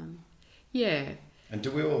 Yeah. And do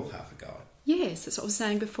we all have a guide? Yes, that's what I was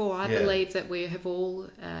saying before. I believe that we have all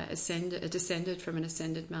descended from an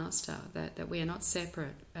ascended master, that we are not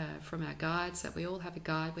separate from our guides, that we all have a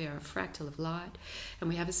guide. We are a fractal of light, and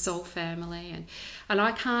we have a soul family. And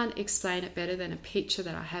I can't explain it better than a picture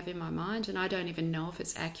that I have in my mind, and I don't even know if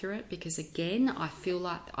it's accurate, because, again, I feel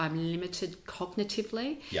like I'm limited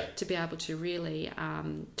cognitively to be able to really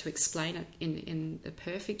to explain it in the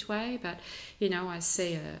perfect way. But, you know, I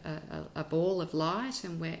see a ball of light,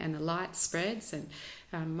 and the light spreads, and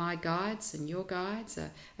my guides and your guides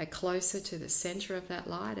are closer to the centre of that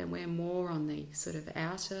light, and we're more on the sort of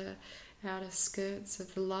outer skirts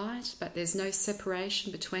of the light. But there's no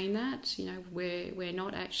separation between that. You know, we're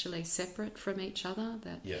not actually separate from each other.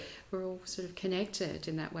 That we're all sort of connected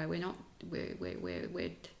in that way. We're not.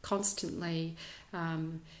 We're constantly.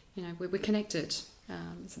 You know, we're connected.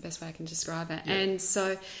 It's the best way I can describe it. Yeah. And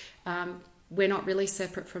so. We're not really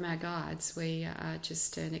separate from our guides. We are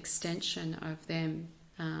just an extension of them.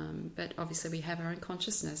 But obviously we have our own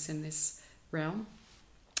consciousness in this realm,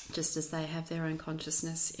 just as they have their own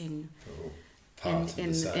consciousness in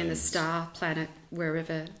the star planet,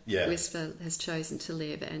 wherever Whisper has chosen to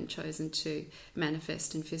live and chosen to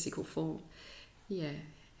manifest in physical form. Yeah,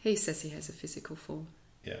 he says he has a physical form.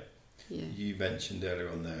 Yeah. You mentioned earlier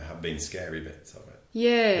on there have been scary bits of it.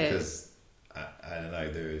 Yeah. Because, I don't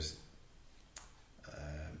know, there is...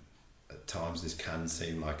 at times this can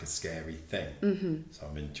seem like a scary thing, so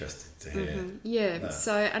I'm interested to hear that.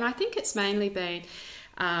 So, and I think it's mainly been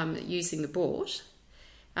using the board.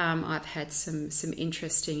 I've had some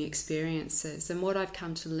interesting experiences, and what I've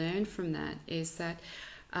come to learn from that is that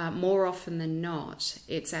more often than not,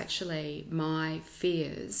 it's actually my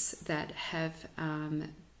fears that have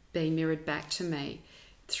been mirrored back to me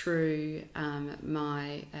through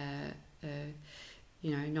my you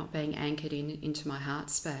know, not being anchored into my heart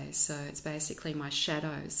space. So it's basically my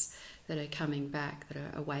shadows that are coming back, that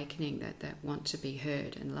are awakening, that want to be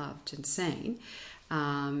heard and loved and seen.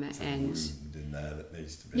 And in there that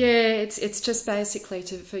needs to be. Yeah, it's just basically,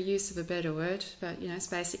 for use of a better word, but, you know, it's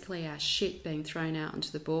basically our shit being thrown out onto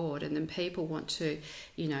the board, and then people want to,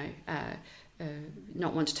 you know,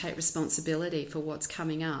 not want to take responsibility for what's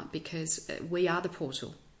coming up, because we are the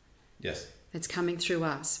portal. Yes. It's coming through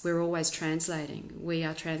us. We're always translating. We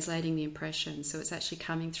are translating the impression. So it's actually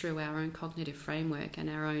coming through our own cognitive framework and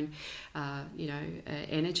our own,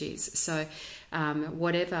 energies. So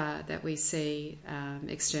whatever that we see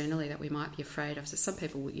externally that we might be afraid of. So some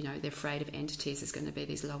people, you know, they're afraid of entities. There's going to be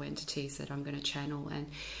these low entities that I'm going to channel. And,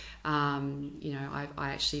 you know, I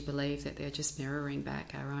actually believe that they're just mirroring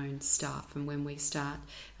back our own stuff. And when we start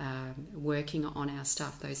working on our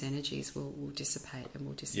stuff, those energies will dissipate and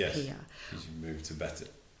will disappear. Yes, because you move to better.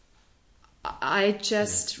 I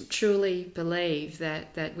just truly believe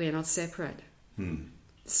that we're not separate.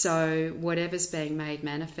 So whatever's being made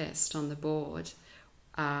manifest on the board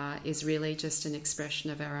is really just an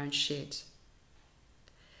expression of our own shit,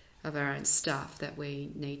 of our own stuff that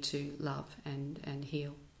we need to love and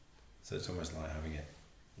heal. So it's almost like having it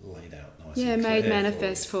laid out nice and clear made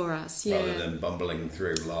manifest for us. Yeah. Rather than bumbling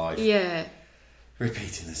through life. Yeah.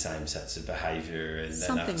 repeating the same sets of behaviour, and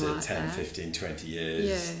Something then after like 10, that. 15, 20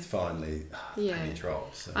 years, finally, the penny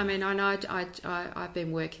drops. So. I mean, I know I've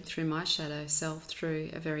been working through my shadow self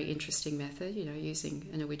through a very interesting method, using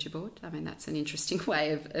an Ouija board. I mean, that's an interesting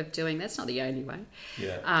way of doing that. It's not the only way.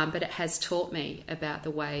 Yeah. But it has taught me about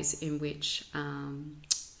the ways in which,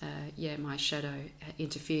 my shadow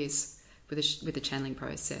interferes with the channeling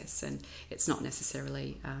process, and it's not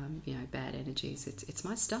necessarily, bad energies. It's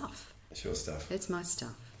my stuff. It's your stuff. It's my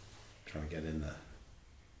stuff. Trying to get in there.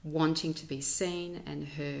 Wanting to be seen and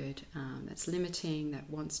heard, that's limiting, that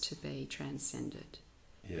wants to be transcended,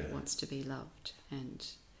 that wants to be loved and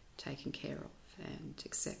taken care of and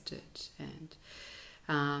accepted, and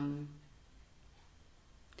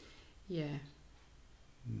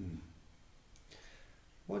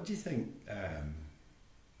What do you think?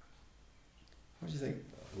 What do you think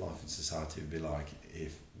life in society would be like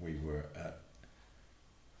if we were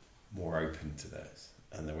more open to this,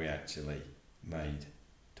 and that we actually made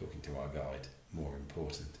talking to our guide more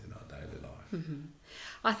important in our daily life? Mm-hmm.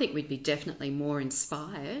 I think we'd be definitely more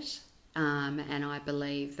inspired, and I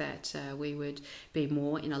believe that we would be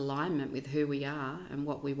more in alignment with who we are and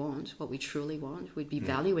what we want, what we truly want. We'd be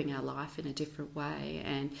valuing our life in a different way,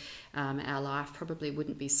 and our life probably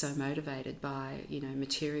wouldn't be so motivated by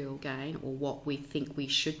material gain or what we think we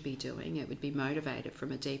should be doing. It would be motivated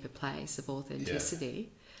from a deeper place of authenticity.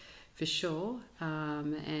 Yeah. For sure,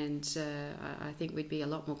 and I think we'd be a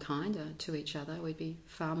lot more kinder to each other. We'd be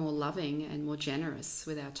far more loving and more generous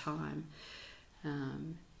with our time.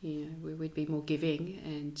 We would be more giving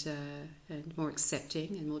and more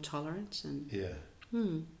accepting and more tolerant. And it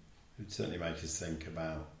would certainly make us think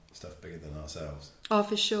about stuff bigger than ourselves. Oh,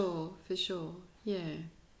 for sure, yeah.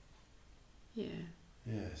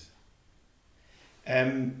 Yes.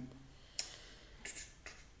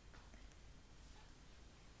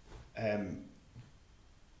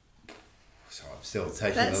 So I'm still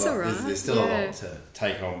taking That's a lot. All right. There's still a lot to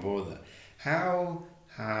take on board there. How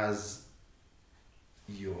has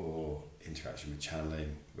your interaction with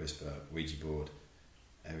channeling, whisper, Ouija board,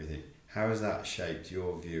 everything, how has that shaped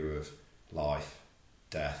your view of life,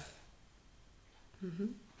 death,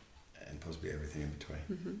 and possibly everything in between?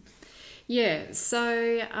 Mm-hmm. Yeah,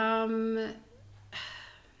 so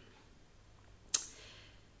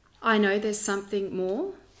I know there's something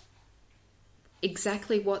more.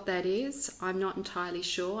 Exactly what that is, I'm not entirely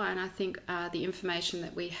sure, and I think the information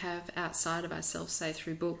that we have outside of ourselves, say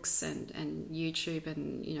through books and YouTube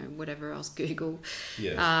and whatever else, Google,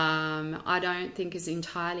 yes. I don't think is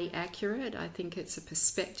entirely accurate. I think it's a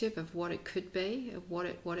perspective of what it could be, of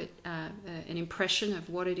an impression of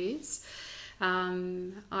what it is.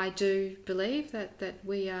 I do believe that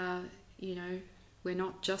we are, we're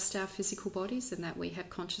not just our physical bodies, and that we have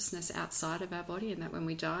consciousness outside of our body, and that when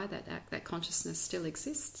we die, that consciousness still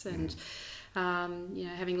exists. And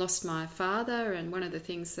having lost my father, and one of the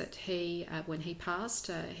things that he, when he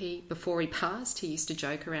passed, before he passed, he used to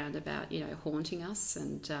joke around about haunting us,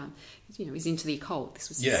 and he's into the occult. This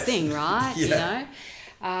was his thing, right? Yeah.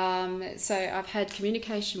 So I've had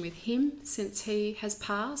communication with him since he has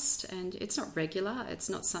passed, and it's not regular. It's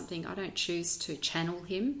not something, I don't choose to channel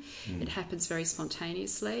him. It happens very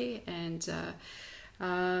spontaneously, and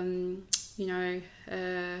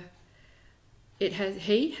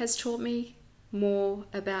he has taught me more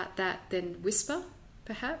about that than whisper,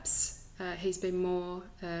 perhaps. He's been more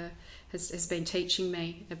has been teaching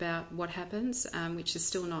me about what happens, which is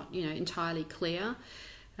still not entirely clear.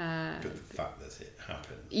 But the fact that it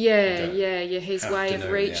happened. Yeah. His way of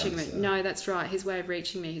reaching me. No, that's right. His way of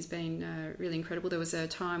reaching me has been really incredible. There was a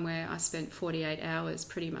time where I spent 48 hours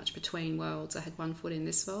pretty much between worlds. I had one foot in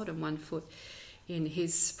this world and one foot in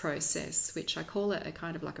his process, which I call it a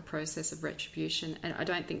kind of like a process of retribution. And I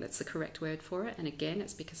don't think that's the correct word for it. And again,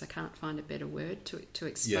 it's because I can't find a better word to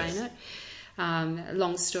explain it.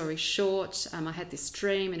 Long story short, I had this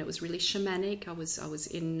dream, and it was really shamanic. I was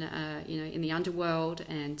in in the underworld,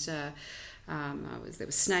 and there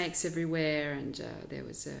were snakes everywhere, and there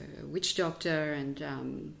was a witch doctor,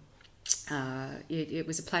 and it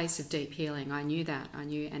was a place of deep healing. I knew,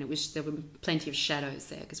 and there were plenty of shadows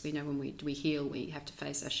there, because we know when we heal, we have to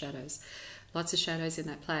face our shadows. Lots of shadows in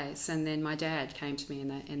that place. And then my dad came to me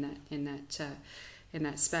in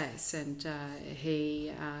that space, and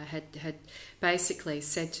he had basically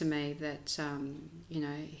said to me that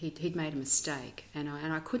he'd made a mistake, and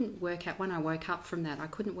I couldn't work out, when I woke up from that, I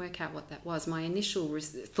couldn't work out what that was. My initial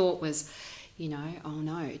thought was, oh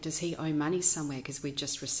no, does he owe money somewhere, because we'd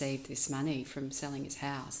just received this money from selling his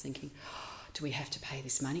house, thinking, do we have to pay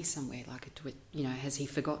this money somewhere? Like, has he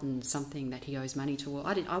forgotten something that he owes money to?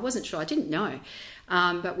 I wasn't sure. I didn't know.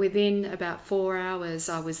 But within about 4 hours,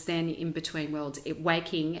 I was then in between worlds,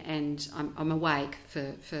 waking, and I'm awake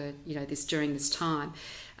for this during this time,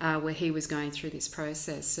 where he was going through this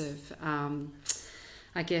process of,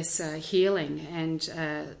 healing and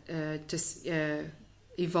just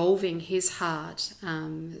evolving his heart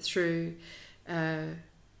through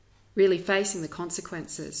really facing the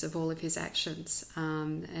consequences of all of his actions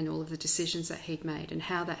and all of the decisions that he'd made and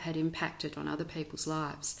how that had impacted on other people's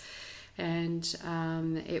lives. And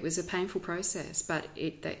it was a painful process, but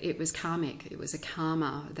it was karmic. It was a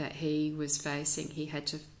karma that he was facing. He had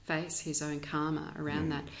to face his own karma around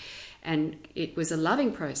that. And it was a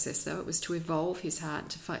loving process, though. It was to evolve his heart,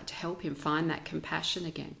 to help him find that compassion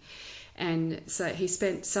again. And so he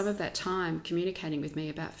spent some of that time communicating with me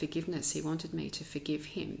about forgiveness. He wanted me to forgive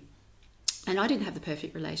him. And I didn't have the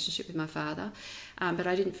perfect relationship with my father, but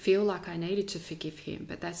I didn't feel like I needed to forgive him.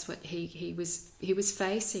 But that's what he was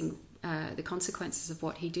facing, the consequences of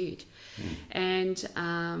what he did. And so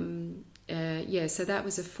that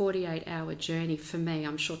was a 48-hour journey for me.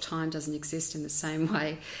 I'm sure time doesn't exist in the same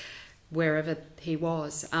way wherever he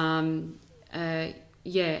was. And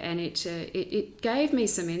it gave me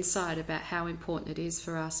some insight about how important it is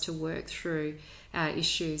for us to work through our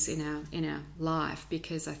issues in our life,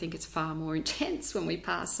 because I think it's far more intense when we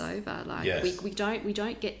pass over. Like, yes. we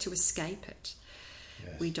don't get to escape it.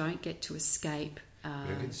 Yes. We don't get to escape.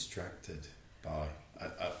 We're distracted by.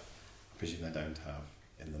 I presume they don't have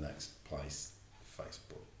in the next place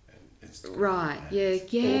Facebook and Instagram. Right. And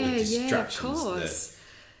yeah. all the Of distractions course.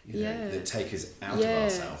 that take us out of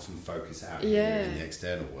ourselves and focus out here in the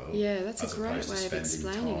external world. Yeah, that's as a great opposed to way of spending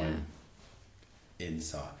explaining time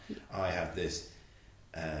inside. I have this.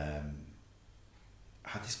 I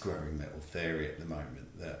have this growing little theory at the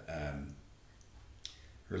moment that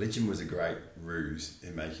religion was a great ruse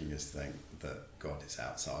in making us think that God is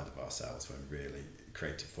outside of ourselves when really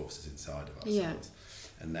creative force is inside of ourselves. Yeah.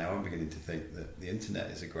 And now I'm beginning to think that the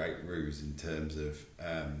internet is a great ruse in terms of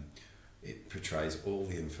it portrays all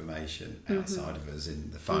the information outside of us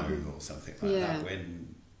in the phone or something like that.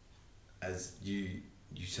 When, as you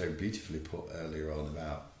so beautifully put earlier on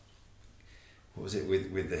about, what was it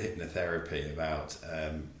with the hypnotherapy about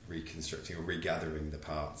reconstructing or regathering the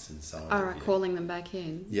parts inside of you? Calling them back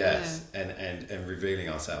in. Yes, and revealing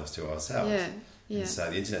ourselves to ourselves. Yeah. And so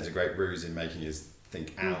the internet's a great ruse in making us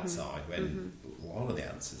think outside when a lot of the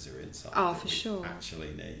answers are inside. Oh, for sure.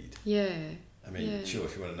 Actually need. Yeah. I mean, sure,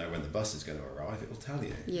 if you want to know when the bus is going to arrive, it'll tell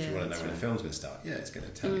you. Yeah, if you want to know when the film's going to start, it's going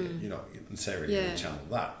to tell you. You're not necessarily going to channel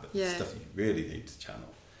that, but the stuff you really need to channel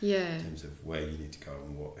in terms of where you need to go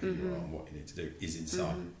and who you are and what you need to do is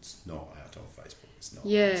inside. It's not out on Facebook. It's not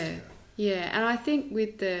on Instagram. Yeah, and I think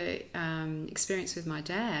with the experience with my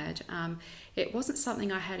dad, it wasn't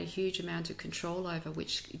something I had a huge amount of control over,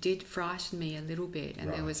 which did frighten me a little bit.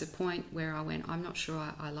 And there was a point where I went, I'm not sure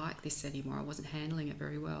I like this anymore. I wasn't handling it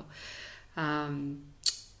very well. I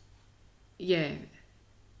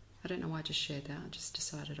don't know why I just shared that. I just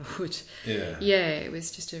decided I would. Yeah, it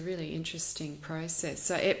was just a really interesting process.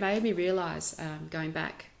 So it made me realise, going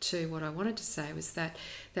back to what I wanted to say, was that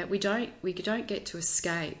we don't get to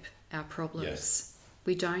escape our problems. Yes.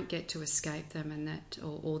 We don't get to escape them, and that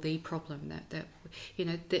or the problem that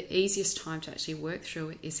the easiest time to actually work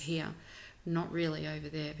through it is here. Not really over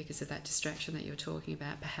there, because of that distraction that you were talking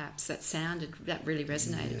about. Perhaps that really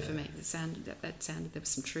resonated for me. That sounded there was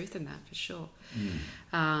some truth in that for sure.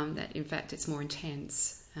 That in fact it's more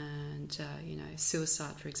intense, and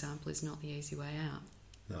suicide, for example, is not the easy way out.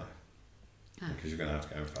 No, because you're going to have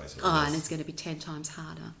to go and face all this. And it's going to be 10 times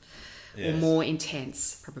harder, yes. or more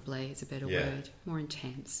intense. Probably is a better word. More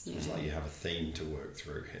intense. So it's like you have a theme to work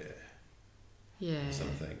through here. Yeah,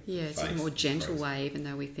 something. Yeah, it's a more gentle way, even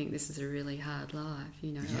though we think this is a really hard life.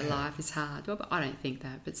 Life is hard. Well, I don't think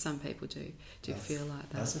that, but some people do feel like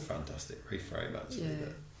that. That's a fantastic reframe, actually. Yeah.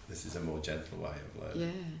 That this is a more gentle way of learning.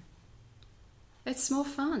 Yeah, it's more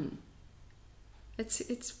fun. It's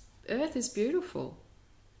Earth is beautiful.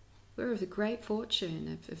 We're of the great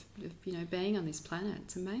fortune of being on this planet.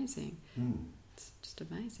 It's amazing. It's just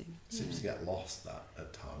amazing. It seems to get lost that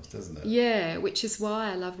at times, doesn't it? Yeah, which is why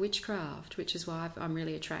I love witchcraft, which is why I'm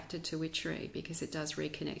really attracted to witchery, because it does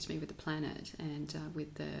reconnect me with the planet and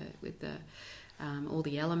with the all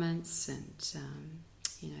the elements and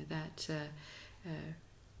that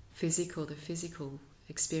physical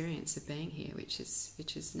experience of being here, which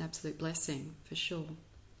is an absolute blessing for sure.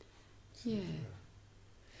 Yeah.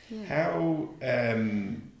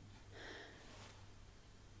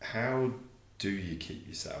 How do you keep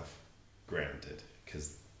yourself grounded?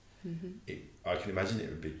 Because I can imagine it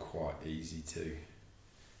would be quite easy to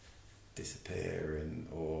disappear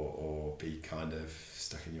or be kind of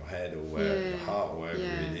stuck in your head or where your heart or wherever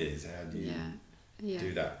it is. How do you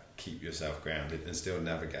do that? Keep yourself grounded and still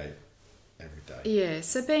navigate every day. Yeah,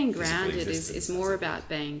 so being grounded is more about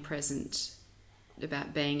being present,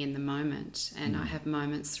 about being in the moment. And I have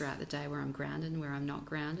moments throughout the day where I'm grounded and where I'm not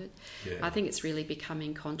grounded. Yeah. I think it's really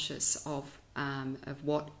becoming conscious of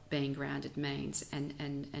what being grounded means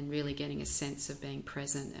and really getting a sense of being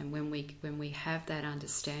present. And when we have that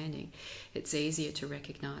understanding, it's easier to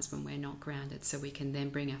recognise when we're not grounded, so we can then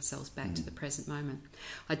bring ourselves back to the present moment.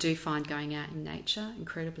 I do find going out in nature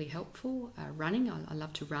incredibly helpful. Running, I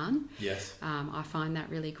love to run. Yes. I find that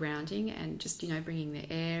really grounding, and just bringing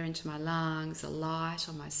the air into my lungs, the light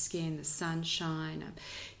on my skin, the sunshine,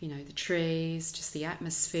 the trees, just the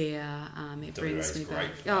atmosphere. It brings me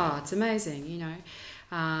back. Oh, it's amazing.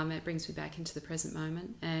 It brings me back into the present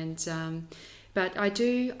moment. And but I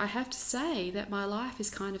have to say that my life is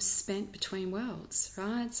kind of spent between worlds,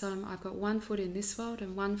 right? So I've got one foot in this world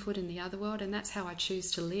and one foot in the other world, and that's how I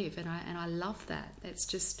choose to live. And I love that. It's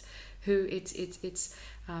just who it's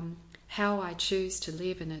how I choose to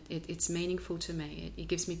live, and it's meaningful to me. It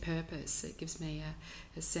gives me purpose. It gives me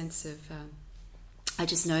a sense of. I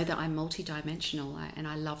just know that I'm multidimensional, and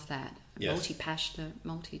I love that. Yes. Multi-passionate,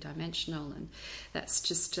 multidimensional, and that's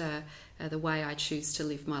just the way I choose to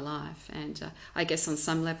live my life. And I guess on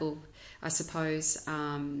some level, I suppose,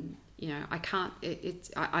 I can't.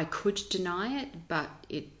 I could deny it, but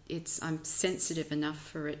I'm sensitive enough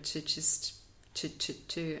for it to just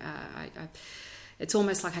it's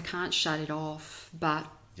almost like I can't shut it off, but.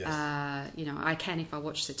 Yes. I can if I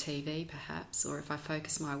watch the TV perhaps, or if I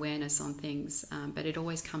focus my awareness on things, but it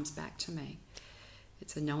always comes back to me.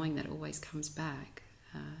 It's a knowing that always comes back.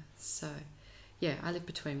 I live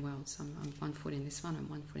between worlds. I'm one foot in this one and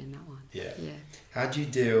one foot in that one. Yeah. How do you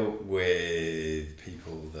deal with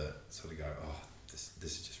people that sort of go, oh, this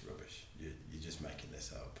is just rubbish, you're just making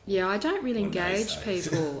this up? Yeah, I don't really engage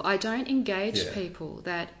people. I don't engage people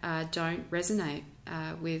that don't resonate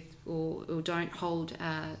with or don't hold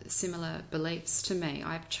similar beliefs to me.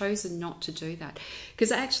 I've chosen not to do that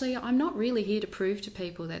because actually I'm not really here to prove to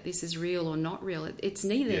people that this is real or not real. It's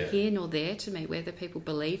neither here nor there to me whether people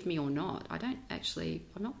believe me or not. I'm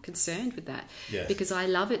not concerned with that because I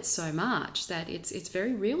love it so much that it's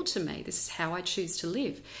very real to me. This is how I choose to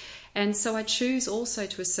live. And so I choose also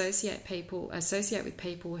to associate with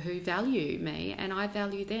people who value me and I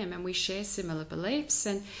value them, and we share similar beliefs,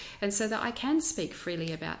 and so that I can speak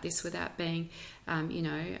freely about this without being,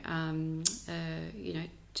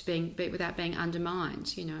 without being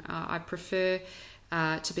undermined. I prefer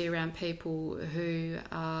to be around people who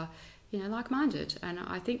are, like-minded, and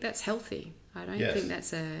I think that's healthy. I don't think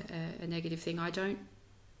that's a negative thing. I'm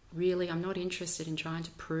not interested in trying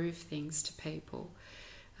to prove things to people.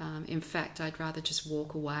 In fact, I'd rather just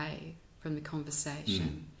walk away from the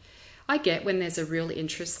conversation. I get when there's a real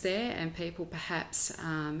interest there and people perhaps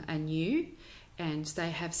are new and they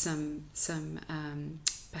have some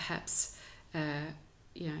perhaps,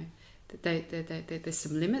 there's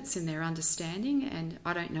some limits in their understanding, and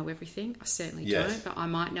I don't know everything. I certainly don't, but I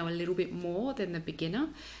might know a little bit more than the beginner,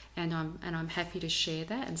 and I'm happy to share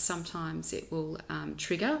that. And sometimes it will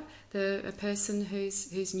trigger a person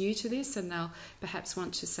who's new to this, and they'll perhaps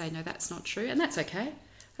want to say, no, that's not true, and that's okay.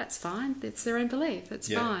 That's fine. It's their own belief.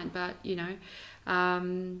 That's fine. But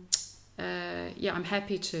I'm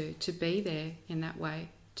happy to be there in that way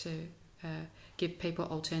to give people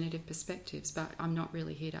alternative perspectives. But I'm not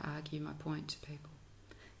really here to argue my point to people.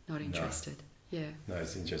 Not interested. No,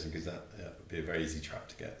 it's interesting because that would be a very easy trap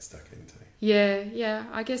to get stuck into. Yeah.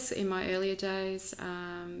 I guess in my earlier days,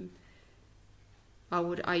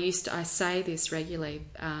 I say this regularly,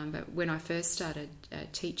 but when I first started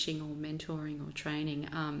teaching or mentoring or training,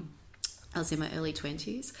 I was in my early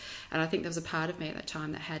 20s, and I think there was a part of me at that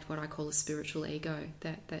time that had what I call a spiritual ego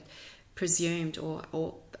that presumed or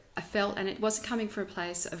I felt, and it wasn't coming from a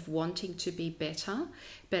place of wanting to be better,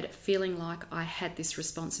 but feeling like I had this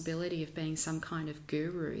responsibility of being some kind of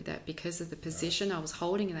guru, that because of the position I was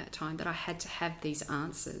holding at that time, that I had to have these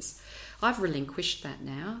answers. I've relinquished that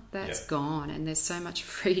now. That's gone, and there's so much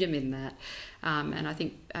freedom in that. And I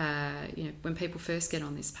think when people first get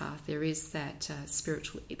on this path, there is that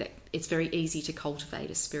spiritual. That it's very easy to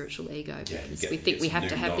cultivate a spiritual ego because we think we have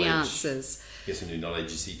to have the answers. You get some new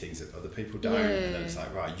knowledge. You see things that other people don't, and then it's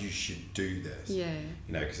like, right, you should do this.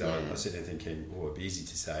 Because I was sitting there thinking, it'd be easy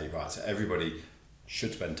to say, right, so everybody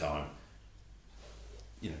should spend time,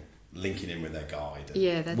 linking in with their guide.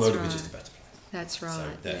 And that's world right. would be just a better place. That's right. So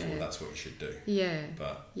therefore, that's what you should do. Yeah.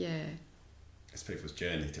 But It's people's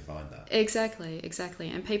journey to find that. Exactly.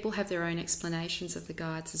 And people have their own explanations of the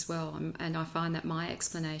guides as well. And I find that my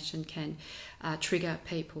explanation can trigger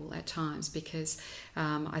people at times, because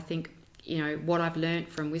I think, what I've learned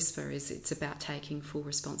from Whisper is it's about taking full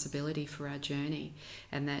responsibility for our journey,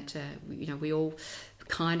 and that, we all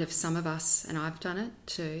kind of, some of us, and I've done it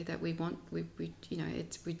too, that we'd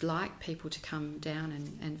like people to come down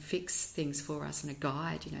and fix things for us, and a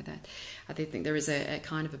guide, that I think there is a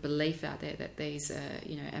kind of a belief out there that these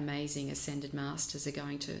amazing ascended masters are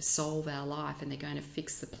going to solve our life and they're going to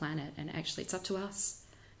fix the planet, and actually it's up to us.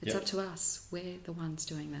 It's up to us. We're the ones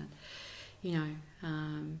doing that.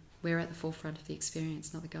 We're at the forefront of the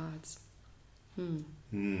experience, not the guides.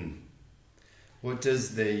 What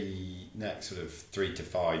does the next sort of 3 to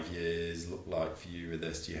 5 years look like for you with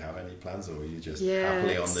this? Do you have any plans, or are you just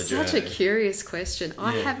happily on the journey? Such a curious question.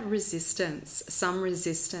 I have some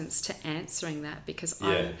resistance to answering that, because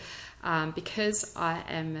I am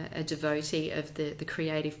a devotee of the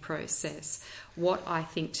creative process. What I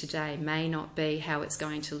think today may not be how it's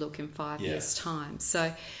going to look in 5 years' time.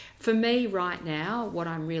 So for me right now, what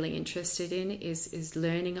I'm really interested in is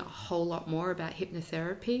learning a whole lot more about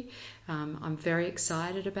hypnotherapy. I'm very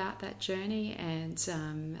excited about that journey, and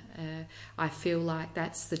I feel like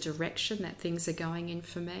that's the direction that things are going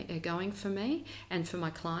for me and for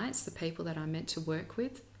my clients, the people that I'm meant to work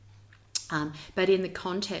with. But in the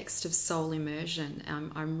context of soul immersion,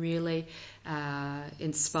 I'm really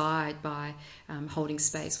inspired by holding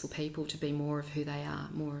space for people to be more of who they are,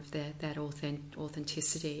 more of that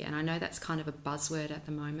authenticity. And I know that's kind of a buzzword at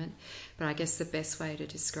the moment, but I guess the best way to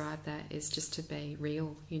describe that is just to be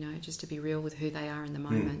real, just to be real with who they are in the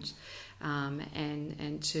moment,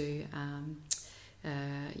 and to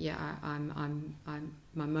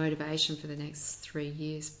my motivation for the next 3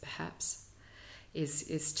 years perhaps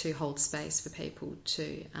is to hold space for people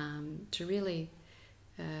to really,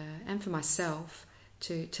 and for myself,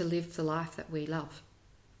 to live the life that we love,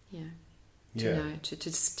 to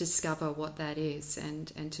discover what that is,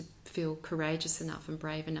 and to feel courageous enough and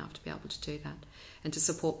brave enough to be able to do that, and to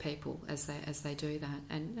support people as they do that,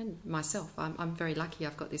 and myself. I'm very lucky.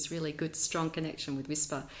 I've got this really good, strong connection with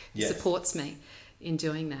Whisper. It supports me in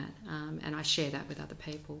doing that, and I share that with other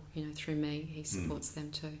people. Through me, he supports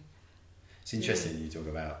them too. It's interesting you talk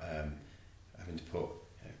about having to put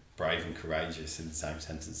brave and courageous in the same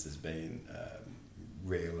sentence as being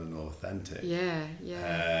real and authentic. That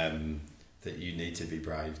you need to be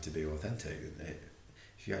brave to be authentic.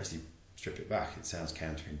 If you actually strip it back, it sounds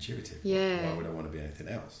counterintuitive. Why would I want to be anything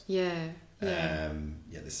else? There's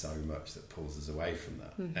so much that pulls us away from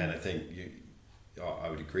that. And I think I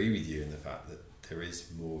would agree with you in the fact that there is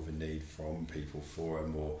more of a need from people for a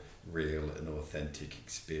more real and authentic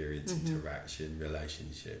experience, interaction,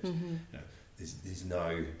 relationships. There's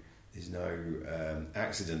no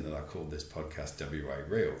accident that I called this podcast WA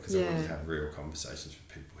Real, because I wanted to have real conversations with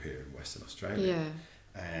people here in Western Australia.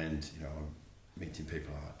 And I'm meeting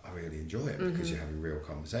people, I really enjoy it because you're having real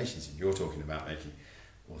conversations, and you're talking about making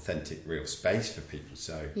authentic, real space for people.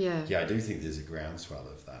 So I do think there's a groundswell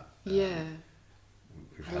of that.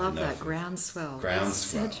 I love that groundswell. It's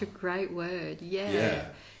such a great word.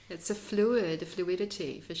 It's a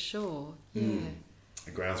fluidity for sure.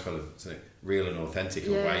 A groundswell of something real and authentic,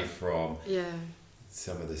 away from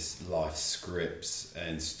some of this life scripts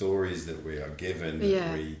and stories that we are given,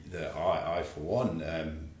 that I for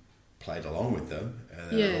one played along with them,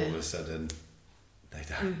 and then all of a sudden they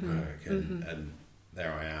don't work, and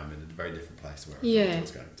there I am in a very different place where I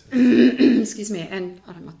was going to. Excuse me, and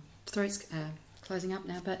I don't know, my throat's closing up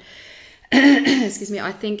now, but excuse me,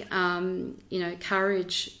 I think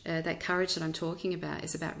courage, that courage that I'm talking about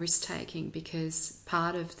is about risk taking, because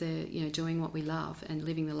part of the doing what we love and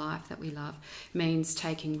living the life that we love means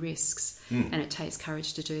taking risks, and it takes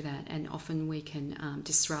courage to do that. And often we can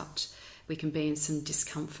disrupt, we can be in some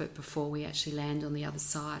discomfort before we actually land on the other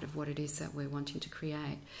side of what it is that we're wanting to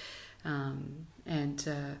create.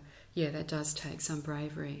 That does take some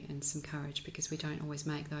bravery and some courage, because we don't always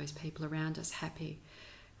make those people around us happy.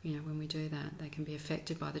 When we do that, they can be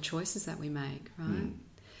affected by the choices that we make, right?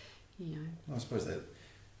 I suppose that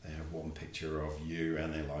they have one picture of you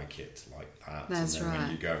and they like it like that. That's and then right.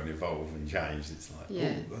 when you go and evolve and change, it's like,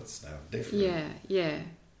 that's now different.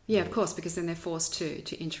 Yeah, of course, because then they're forced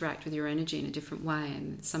to interact with your energy in a different way,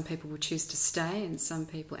 and some people will choose to stay, and some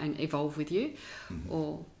people and evolve with you,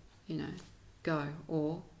 or go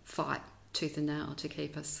or fight tooth and nail to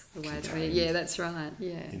keep us the way that we. Yeah, that's right.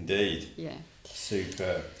 Yeah, indeed. Yeah,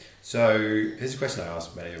 super. So here's a question I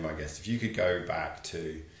ask many of my guests: if you could go back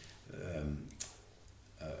to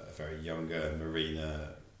a very younger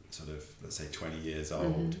Marina, sort of, let's say 20 years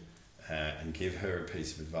old, and give her a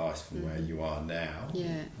piece of advice from where you are now,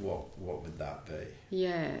 what would that be?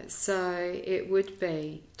 Yeah, so it would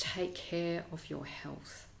be take care of your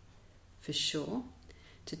health, for sure.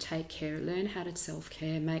 To take care, learn how to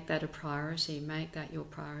self-care, make that a priority, make that your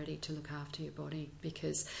priority to look after your body,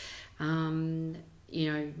 because,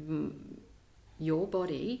 your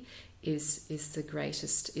body is the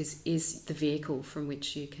greatest, is the vehicle from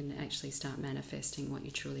which you can actually start manifesting what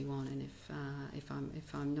you truly want. And if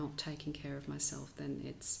I'm not taking care of myself, then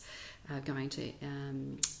it's going to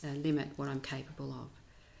limit what I'm capable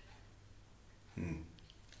of.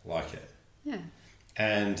 Like it. Yeah.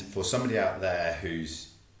 And for somebody out there who's,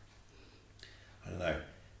 I don't know,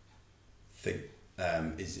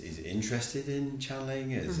 is interested in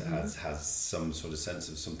channeling, has some sort of sense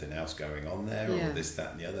of something else going on there, or this,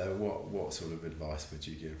 that, and the other, what sort of advice would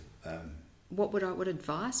you give them? What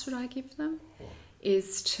advice would I give them?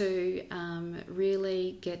 Is to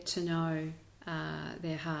really get to know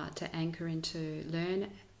their heart, to anchor into, learn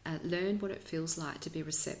what it feels like to be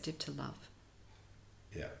receptive to love.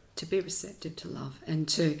 Yeah. To be receptive to love, and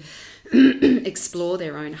to explore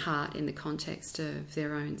their own heart in the context of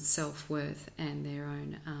their own self-worth and their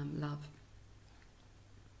own love.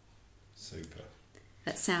 Super.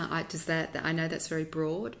 I know that's very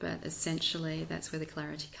broad, but essentially that's where the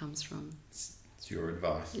clarity comes from. It's your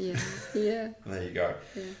advice. Yeah. There you go.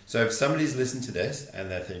 Yeah. So if somebody's listened to this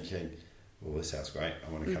and they're thinking, well, this sounds great, I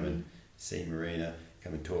want to come and see Marina,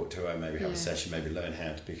 come and talk to her, maybe have a session, maybe learn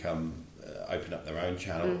how to become open up their own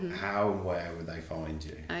channel, how and where would they find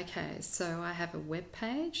you? Okay, so I have a web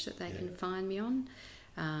page that they can find me on,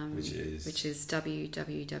 which is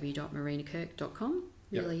www.marinakirk.com.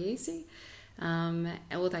 Really easy.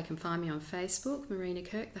 Or they can find me on Facebook, Marina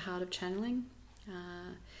Kirk, The Heart of Channeling,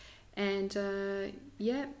 and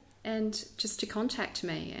just to contact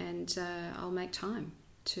me, and I'll make time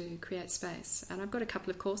to create space. And I've got a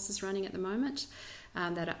couple of courses running at the moment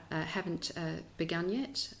that haven't begun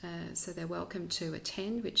yet, so they're welcome to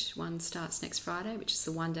attend, which one starts next Friday, which is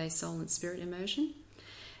the one-day soul and spirit immersion.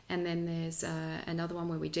 And then there's another one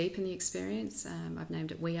where we deepen the experience. I've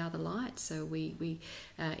named it We Are the Light. So we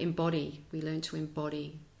learn to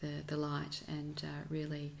embody the light, and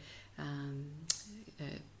really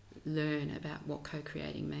learn about what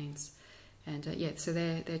co-creating means. And so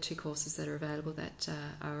they're two courses that are available that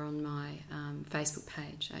are on my Facebook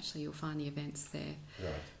page. Actually, you'll find the events there,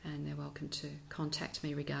 and they're welcome to contact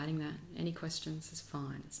me regarding that. Any questions is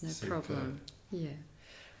fine. It's no problem. Yeah.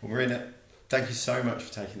 Well, Marina, thank you so much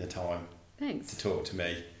for taking the time to talk to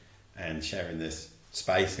me and sharing this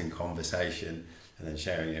space and conversation, and then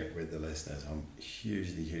sharing it with the listeners. I'm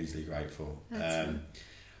hugely, hugely grateful.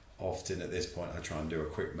 Often at this point, I try and do a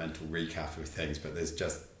quick mental recap of things, but there's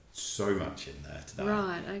just so much in there today.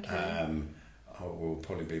 Right, okay. I will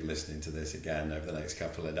probably be listening to this again over the next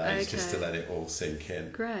couple of days, just to let it all sink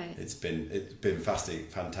in. Great. It's been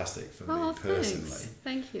fantastic for me personally.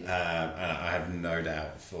 Thank you. And I have no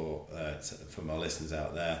doubt for my listeners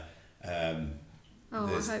out there. I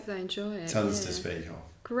hope they enjoy it. Tons to speak of.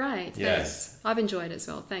 Great, thanks. Yes. I've enjoyed it as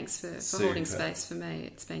well. Thanks for holding space for me.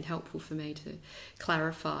 It's been helpful for me to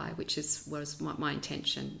clarify, which was my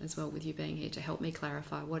intention as well with you being here, to help me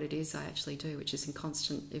clarify what it is I actually do, which is in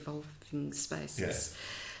constant evolving spaces. Yes.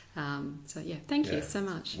 Thank you so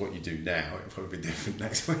much. What you do now, it'll probably be different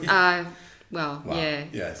next week. 5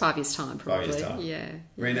 years' time probably. 5 years' time. Yeah.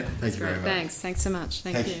 Marina, thank you very much. Thanks so much.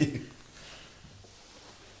 Thank you.